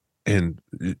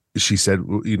she said,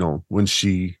 when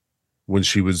she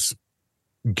was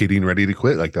getting ready to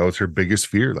quit, that was her biggest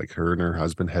fear. Her and her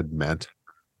husband had met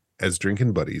as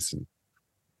drinking buddies, and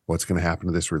what's going to happen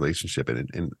to this relationship?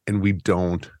 And we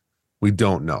don't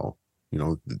know.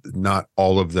 Not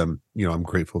all of them. I'm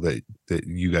grateful that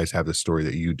you guys have the story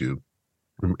that you do.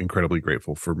 I'm incredibly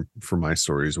grateful for my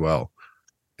story as well.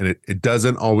 And it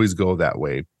doesn't always go that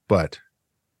way, but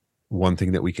one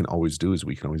thing that we can always do is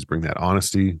we can always bring that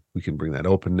honesty, we can bring that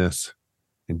openness,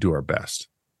 and do our best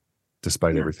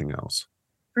despite everything else.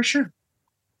 For sure.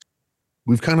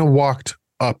 We've kind of walked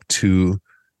up to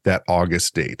that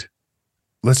August date.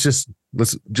 Let's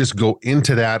just go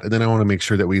into that, and then I want to make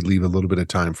sure that we leave a little bit of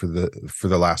time for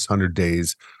the last 100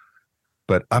 days.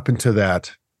 But up into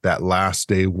that last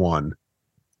day one,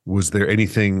 was there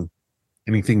anything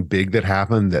big that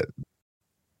happened that?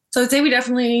 So I'd say we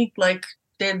definitely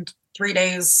did 3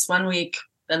 days, 1 week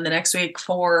then the next week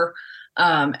 4.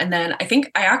 And then I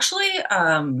think I actually,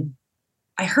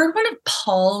 I heard one of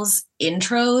Paul's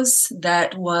intros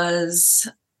that was,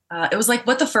 it was like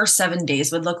what the first 7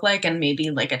 days would look like, and maybe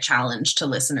like a challenge to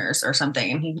listeners or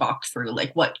something. And he walked through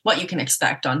like what you can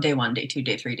expect on day 1, day 2,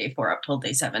 day 3, day 4, up till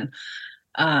day 7.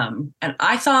 And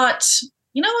I thought,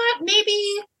 you know what,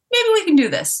 maybe we can do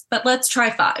this, but let's try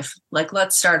 5. Like,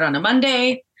 let's start on a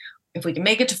Monday. If we can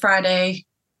make it to Friday,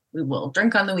 we will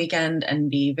drink on the weekend and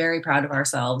be very proud of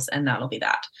ourselves, and that'll be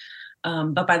that.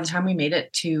 But by the time we made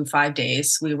it to 5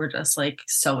 days, we were just like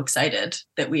so excited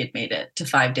that we had made it to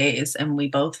 5 days, and we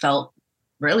both felt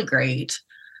really great.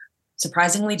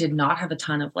 Surprisingly, did not have a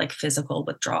ton of like physical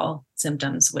withdrawal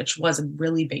symptoms, which was a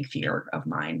really big fear of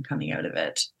mine coming out of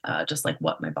it, just like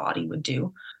what my body would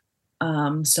do.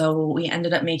 So we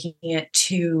ended up making it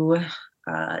to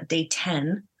day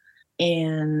 10.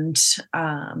 And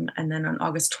then on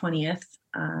August 20th,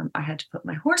 I had to put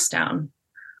my horse down,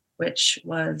 which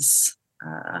was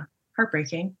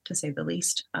heartbreaking, to say the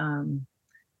least.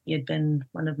 He had been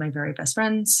one of my very best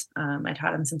friends. I'd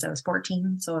had him since I was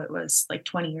 14, so it was like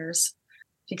 20 years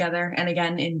together. And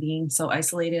again, in being so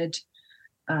isolated,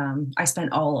 I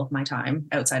spent all of my time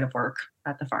outside of work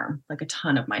at the farm, like a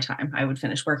ton of my time. I would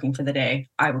finish working for the day.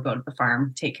 I would go to the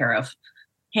farm, take care of,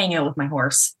 hang out with my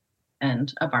horse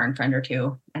and a barn friend or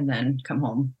two, and then come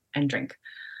home and drink.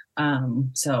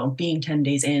 So being 10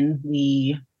 days in,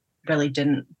 we really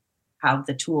didn't have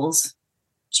the tools,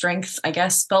 strength, I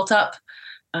guess, built up.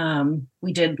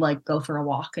 We did like go for a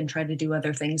walk and try to do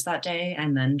other things that day,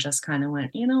 and then just kind of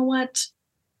went, you know what,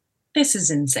 this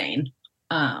is insane.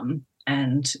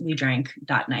 And we drank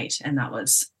that night, and that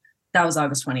was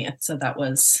August 20th. So that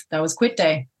was quit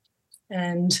day.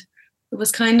 And it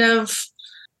was kind of,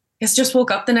 I guess, just woke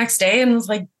up the next day and was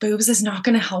like, boobs is not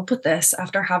going to help with this.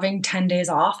 After having 10 days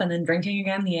off and then drinking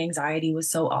again, the anxiety was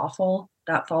so awful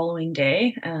that following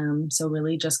day. So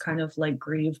really just kind of like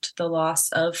grieved the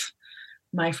loss of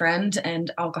my friend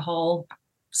and alcohol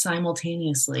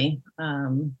simultaneously.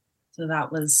 So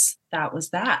that was that.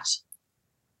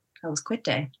 That was quit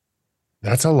day.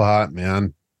 That's a lot,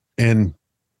 man. And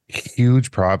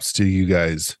huge props to you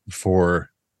guys for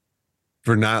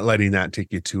not letting that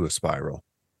take you to a spiral.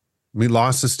 I mean,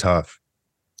 loss is tough.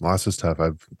 Loss is tough.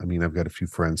 I've got a few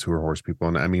friends who are horse people,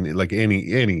 and I mean, like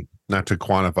any, not to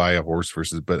quantify a horse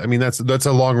versus, but I mean, that's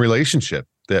a long relationship.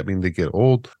 That, I mean, they get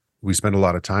old. We spend a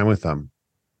lot of time with them.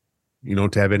 You know,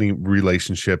 to have any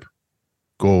relationship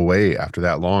go away after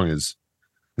that long is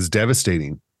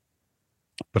devastating.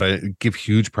 But I give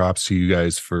huge props to you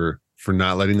guys for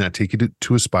not letting that take you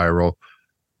to a spiral,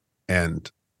 and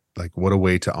like, what a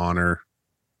way to honor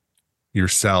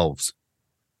yourselves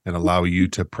and allow you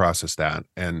to process that.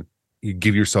 And you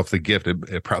give yourself the gift.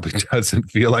 It probably doesn't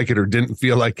feel like it or didn't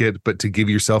feel like it, but to give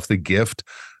yourself the gift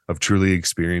of truly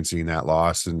experiencing that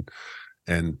loss and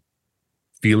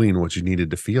feeling what you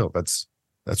needed to feel. That's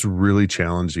really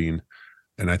challenging.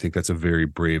 And I think that's a very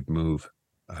brave move.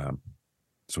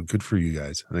 So good for you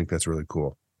guys. I think that's really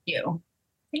cool.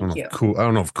 Thank you. Cool. I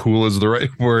don't know if cool is the right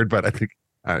word, but I think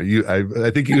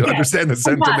I think you understand the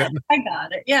sentiment. I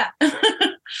got it. Yeah.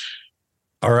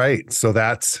 All right. So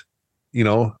that's,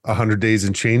 100 days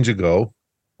and change ago.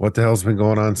 What the hell's been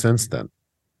going on since then?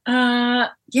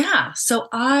 Yeah. So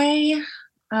I,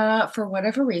 for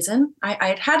whatever reason,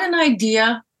 I'd had an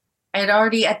idea. I had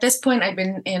already, at this point, I'd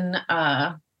been in,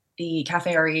 the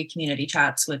Cafe RE community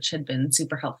chats, which had been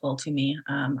super helpful to me.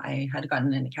 I had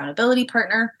gotten an accountability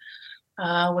partner,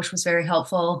 which was very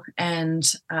helpful.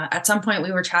 And at some point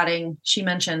we were chatting, she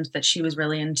mentioned that she was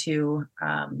really into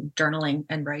journaling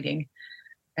and writing.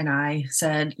 And I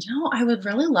said, I would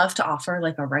really love to offer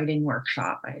like a writing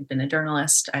workshop. I had been a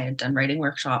journalist. I had done writing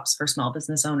workshops for small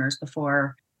business owners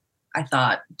before. I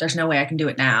thought, there's no way I can do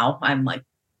it now. I'm like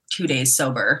 2 days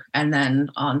sober. And then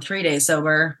on 3 days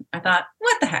sober, I thought,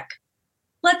 what the heck?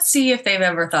 Let's see if they've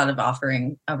ever thought of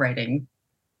offering a writing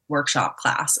workshop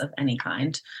class of any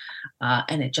kind.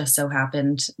 And it just so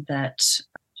happened that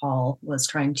Paul was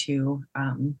trying to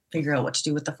figure out what to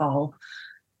do with the fall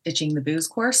Ditching the Booze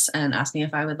course and asked me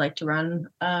if I would like to run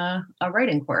a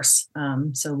writing course.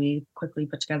 So we quickly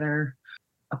put together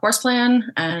a course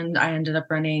plan, and I ended up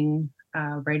writing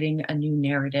a new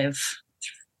narrative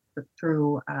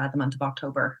through the month of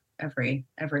October every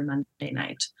Monday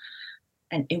night.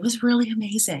 And it was really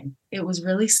amazing. It was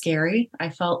really scary. I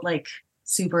felt like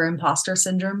super imposter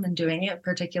syndrome in doing it,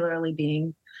 particularly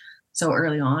being so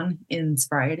early on in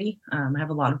sobriety. I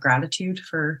have a lot of gratitude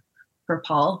for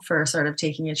Paul for sort of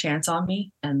taking a chance on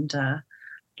me and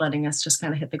letting us just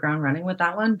kind of hit the ground running with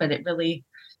that one. But it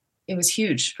was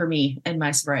huge for me in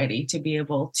my sobriety to be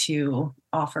able to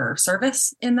offer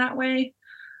service in that way.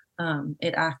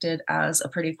 It acted as a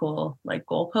pretty cool like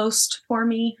goalpost for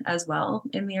me as well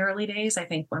in the early days. I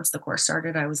think once the course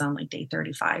started, I was on like day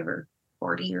 35 or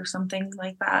 40 or something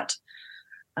like that.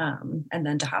 And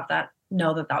then to have that,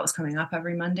 know that that was coming up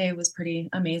every Monday was pretty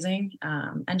amazing.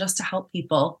 And just to help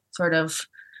people sort of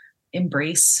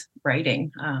embrace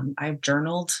writing. I've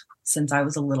journaled since I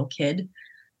was a little kid,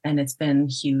 and it's been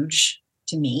huge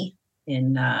to me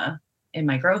in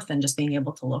my growth and just being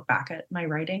able to look back at my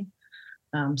writing.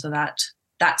 So that's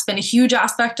been a huge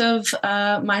aspect of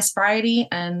my sobriety,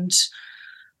 and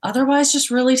otherwise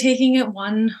just really taking it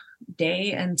one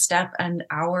day and step and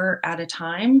hour at a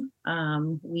time.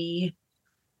 My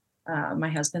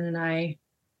husband and I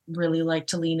really like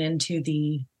to lean into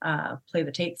the play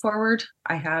the tape forward.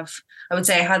 I would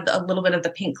say I had a little bit of the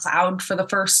pink cloud for the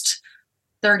first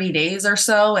 30 days or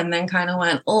so, and then kind of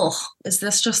went, oh, is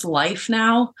this just life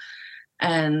now?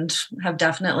 And have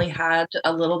definitely had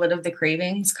a little bit of the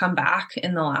cravings come back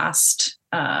in the last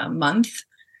month.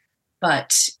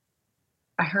 But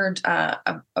I heard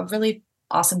a really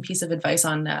awesome piece of advice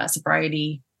on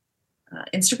sobriety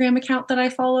Instagram account that I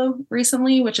follow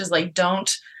recently, which is like,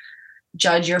 don't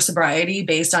judge your sobriety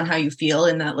based on how you feel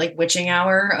in that like witching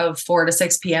hour of 4 to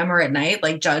 6 p.m. or at night,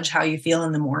 like judge how you feel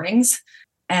in the mornings.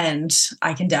 And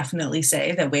I can definitely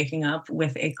say that waking up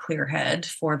with a clear head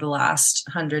for the last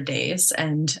 100 days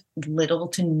and little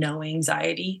to no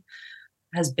anxiety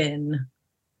has been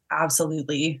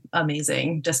absolutely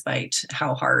amazing, despite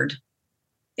how hard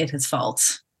it has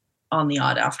felt on the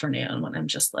odd afternoon when I'm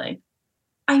just like,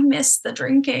 I miss the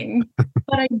drinking,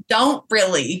 but I don't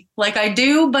really. Like I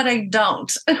do, but I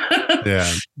don't. Yeah.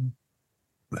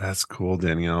 That's cool,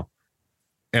 Danielle.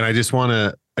 And I just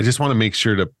want to make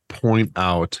sure to point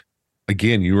out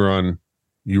again, you were on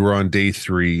day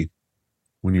 3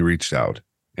 when you reached out.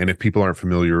 And if people aren't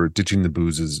familiar, Ditching the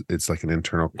Booze it's like an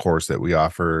internal course that we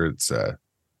offer. It's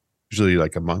usually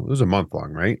like a month. It was a month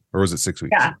long, right? Or was it 6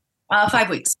 weeks? Yeah. 5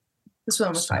 weeks. This one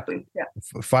was 5 weeks. Yeah.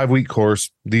 5-week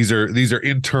course. These are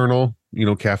internal,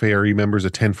 Cafe RE members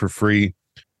attend for free.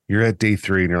 You're at day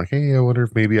 3 and you're like, hey, I wonder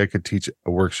if maybe I could teach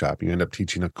a workshop. You end up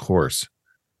teaching a course.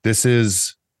 This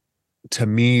is, to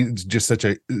me, just such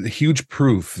a huge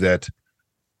proof that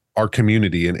our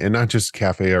community and not just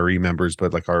Cafe RE members,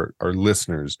 but like our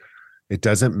listeners, it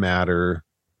doesn't matter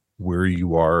where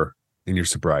you are in your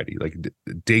sobriety. Like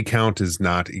day count is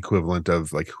not equivalent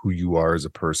of like who you are as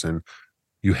a person.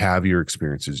 You have your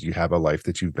experiences. You have a life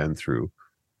that you've been through.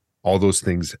 All those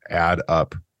things add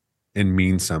up and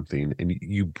mean something. And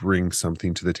you bring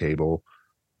something to the table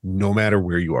no matter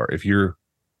where you are. If you're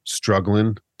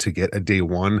struggling to get a day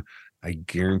 1, I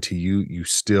guarantee you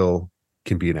still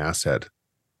can be an asset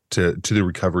to the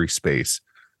recovery space,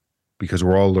 because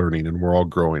we're all learning and we're all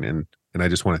growing. And I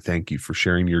just want to thank you for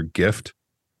sharing your gift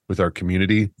with our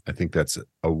community. I think that's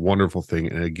a wonderful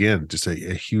thing. And again, just a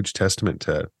huge testament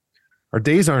to our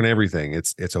days aren't everything.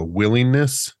 It's a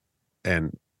willingness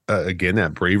and again,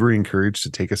 that bravery and courage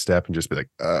to take a step and just be like,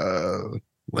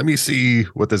 let me see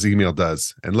what this email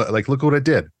does. And look what it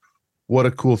did. What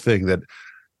a cool thing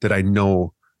that I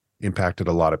know impacted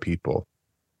a lot of people.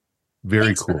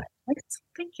 Very cool.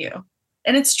 Thank you.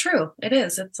 And it's true. It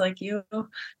is. It's like, you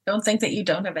don't think that you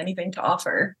don't have anything to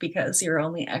offer because you're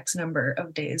only X number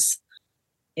of days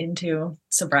into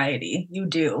sobriety. You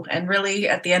do. And really,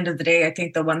 at the end of the day, I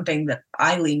think the one thing that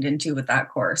I leaned into with that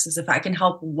course is if I can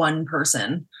help one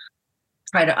person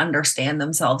try to understand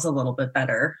themselves a little bit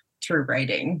better through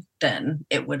writing, then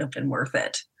it would have been worth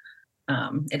it.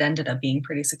 It ended up being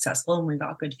pretty successful and we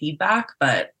got good feedback,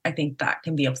 but I think that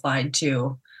can be applied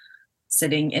to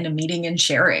sitting in a meeting and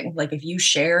sharing. Like if you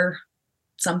share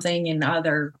something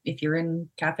if you're in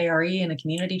Cafe RE in a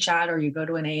community chat, or you go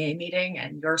to an AA meeting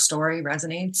and your story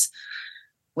resonates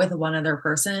with one other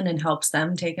person and helps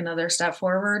them take another step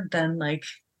forward, then like,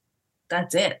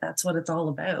 that's it. That's what it's all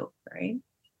about, right?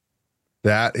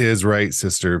 That is right,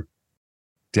 sister.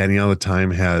 Danielle, the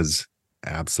time has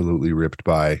absolutely ripped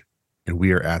by, and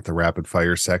we are at the rapid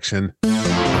fire section.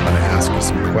 I'm going to ask you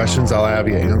some questions. I'll have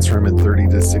you answer them in 30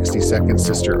 to 60 seconds.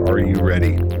 Sister, are you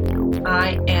ready?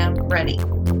 I am ready.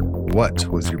 What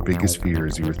was your biggest fear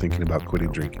as you were thinking about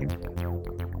quitting drinking?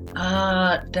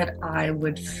 That I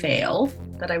would fail,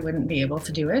 that I wouldn't be able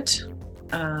to do it,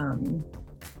 and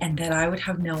that I would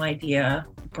have no idea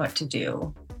what to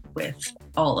do with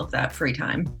all of that free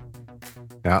time.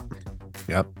 Yep.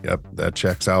 That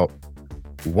checks out.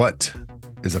 What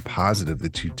is a positive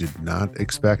that you did not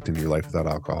expect in your life without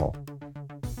alcohol?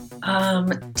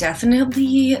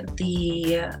 Definitely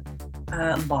the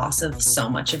loss of so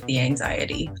much of the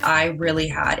anxiety. I really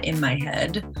had in my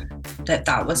head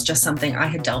that was just something I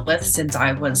had dealt with since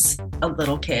I was a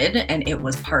little kid, and it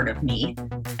was part of me.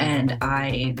 And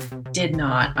I did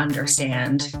not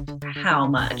understand how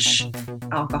much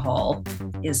alcohol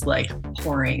is like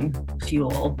pouring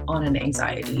fuel on an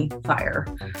anxiety fire.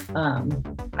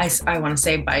 I want to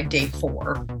say by day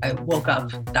 4, I woke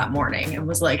up that morning and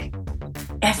was like,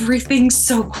 everything's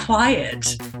so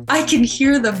quiet. I can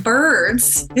hear the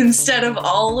birds instead of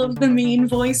all of the mean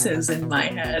voices in my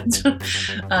head.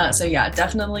 So yeah,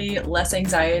 definitely less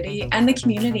anxiety, and the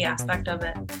community aspect of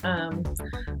it.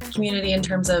 Community in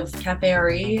terms of Cafe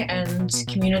RE, and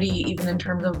community even in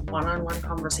terms of one-on-one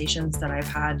conversations that I've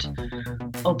had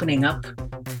opening up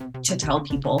to tell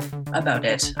people about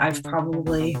it. I've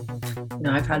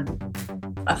had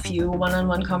a few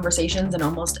one-on-one conversations, and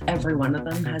almost every one of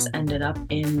them has ended up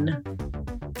in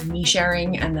me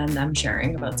sharing and then them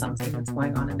sharing about something that's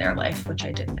going on in their life, which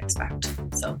I didn't expect.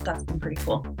 So that's been pretty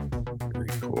cool. Very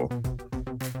cool.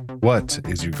 What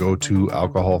is your go-to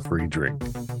alcohol-free drink?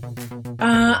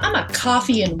 I'm a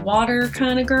coffee and water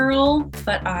kind of girl,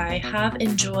 but I have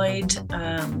enjoyed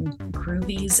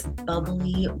Groovy's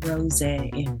bubbly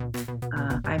rosé.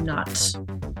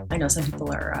 I know some people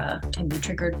can be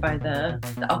triggered by the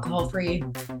alcohol-free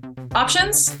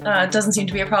options. It doesn't seem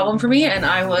to be a problem for me, and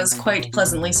I was quite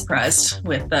pleasantly surprised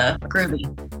with Groovy.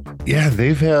 Yeah,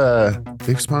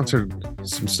 they've sponsored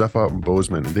some stuff out in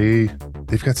Bozeman.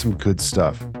 They've got some good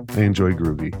stuff. I enjoy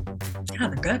Groovy. Yeah,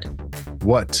 they're good.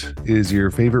 What is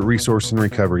your favorite resource in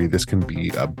recovery? This can be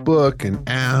a book, an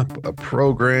app, a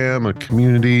program, a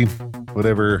community,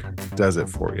 whatever does it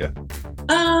for you.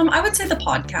 I would say the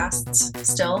podcasts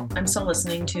still. I'm still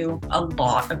listening to a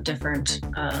lot of different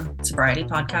sobriety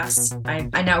podcasts.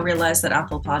 I now realize that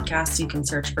Apple Podcasts, you can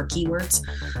search for keywords.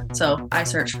 So I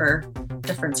search for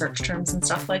different search terms and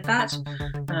stuff like that.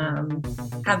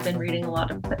 Have been reading a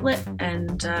lot of Quitlet,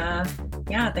 and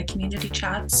the community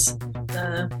chats,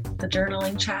 the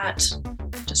journaling chat,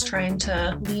 just trying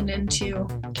to lean into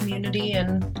community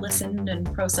and listen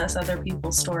and process other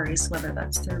people's stories, whether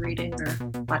that's through reading or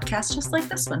podcasts just like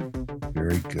this one.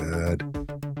 Very good.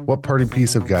 What parting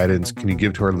piece of guidance can you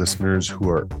give to our listeners who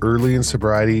are early in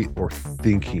sobriety or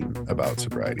thinking about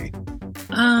sobriety?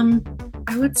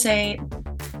 I would say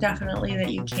definitely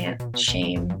that you can't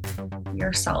shame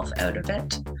yourself out of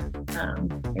it.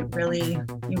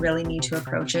 You really need to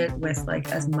approach it with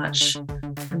like as much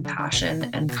compassion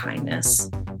and kindness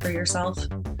for yourself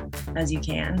as you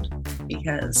can,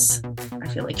 because I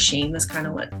feel like shame is kind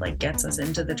of what like gets us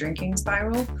into the drinking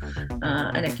spiral,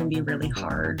 and it can be really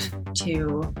hard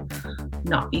to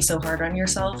not be so hard on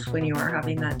yourself when you are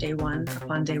having that day one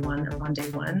upon day one.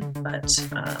 But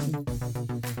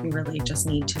you really just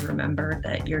need to remember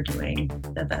that you're doing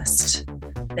the best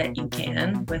that you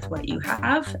can with what you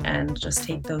have, and just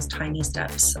take those tiny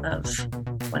steps of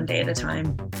one day at a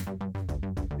time.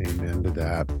 Amen to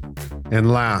that. And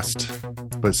last,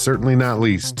 but certainly not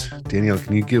least, Danielle,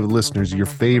 can you give listeners your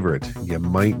favorite "you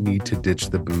might need to ditch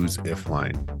the booze if"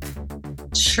 line?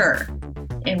 Sure.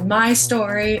 In my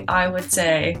story, I would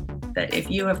say that if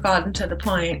you have gotten to the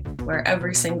point where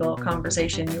every single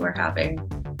conversation you are having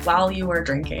while you are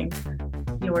drinking,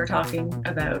 you are talking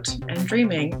about and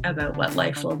dreaming about what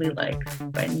life will be like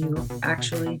when you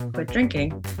actually quit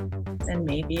drinking, then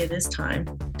maybe it is time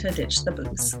to ditch the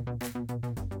booze.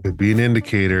 Could be an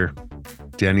indicator.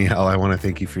 Danielle, I want to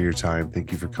thank you for your time.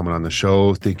 Thank you for coming on the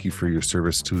show. Thank you for your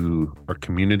service to our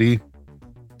community,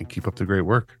 and keep up the great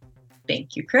work.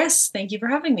 Thank you, Chris. Thank you for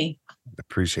having me.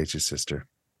 Appreciate you, sister.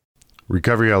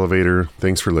 Recovery Elevator,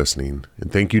 thanks for listening.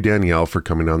 And thank you, Danielle, for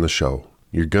coming on the show.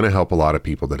 You're going to help a lot of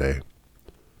people today.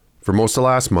 For most of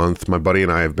last month, my buddy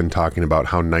and I have been talking about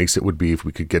how nice it would be if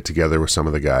we could get together with some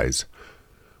of the guys.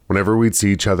 Whenever we'd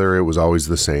see each other, it was always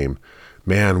the same.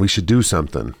 Man, we should do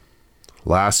something.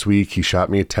 Last week, he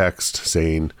shot me a text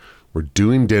saying, "We're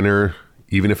doing dinner,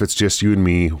 even if it's just you and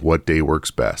me, what day works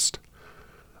best?"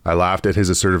 I laughed at his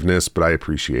assertiveness, but I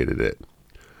appreciated it.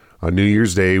 On New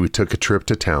Year's Day, we took a trip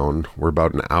to town. We're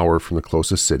about an hour from the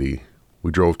closest city.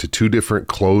 We drove to 2 different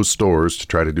closed stores to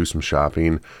try to do some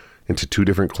shopping, and to 2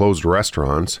 different closed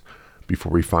restaurants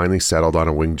before we finally settled on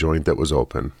a wing joint that was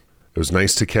open. It was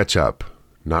nice to catch up,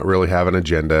 not really have an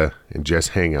agenda, and just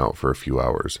hang out for a few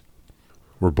hours.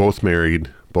 We're both married,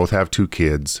 both have 2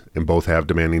 kids, and both have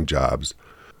demanding jobs.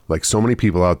 Like so many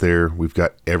people out there, we've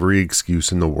got every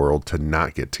excuse in the world to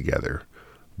not get together.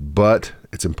 But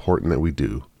it's important that we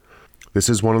do. This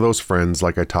is one of those friends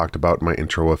like I talked about in my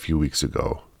intro a few weeks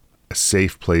ago. A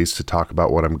safe place to talk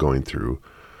about what I'm going through,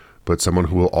 but someone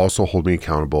who will also hold me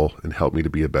accountable and help me to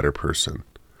be a better person.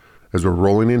 As we're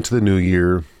rolling into the new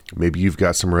year, maybe you've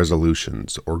got some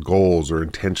resolutions or goals or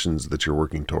intentions that you're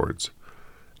working towards.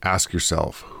 Ask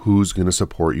yourself, who's going to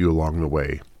support you along the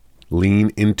way?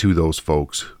 Lean into those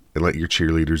folks and let your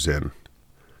cheerleaders in.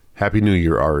 Happy New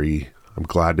Year, RE. I'm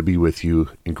glad to be with you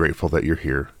and grateful that you're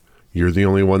here. You're the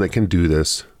only one that can do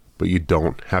this, but you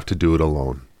don't have to do it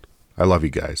alone. I love you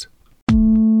guys.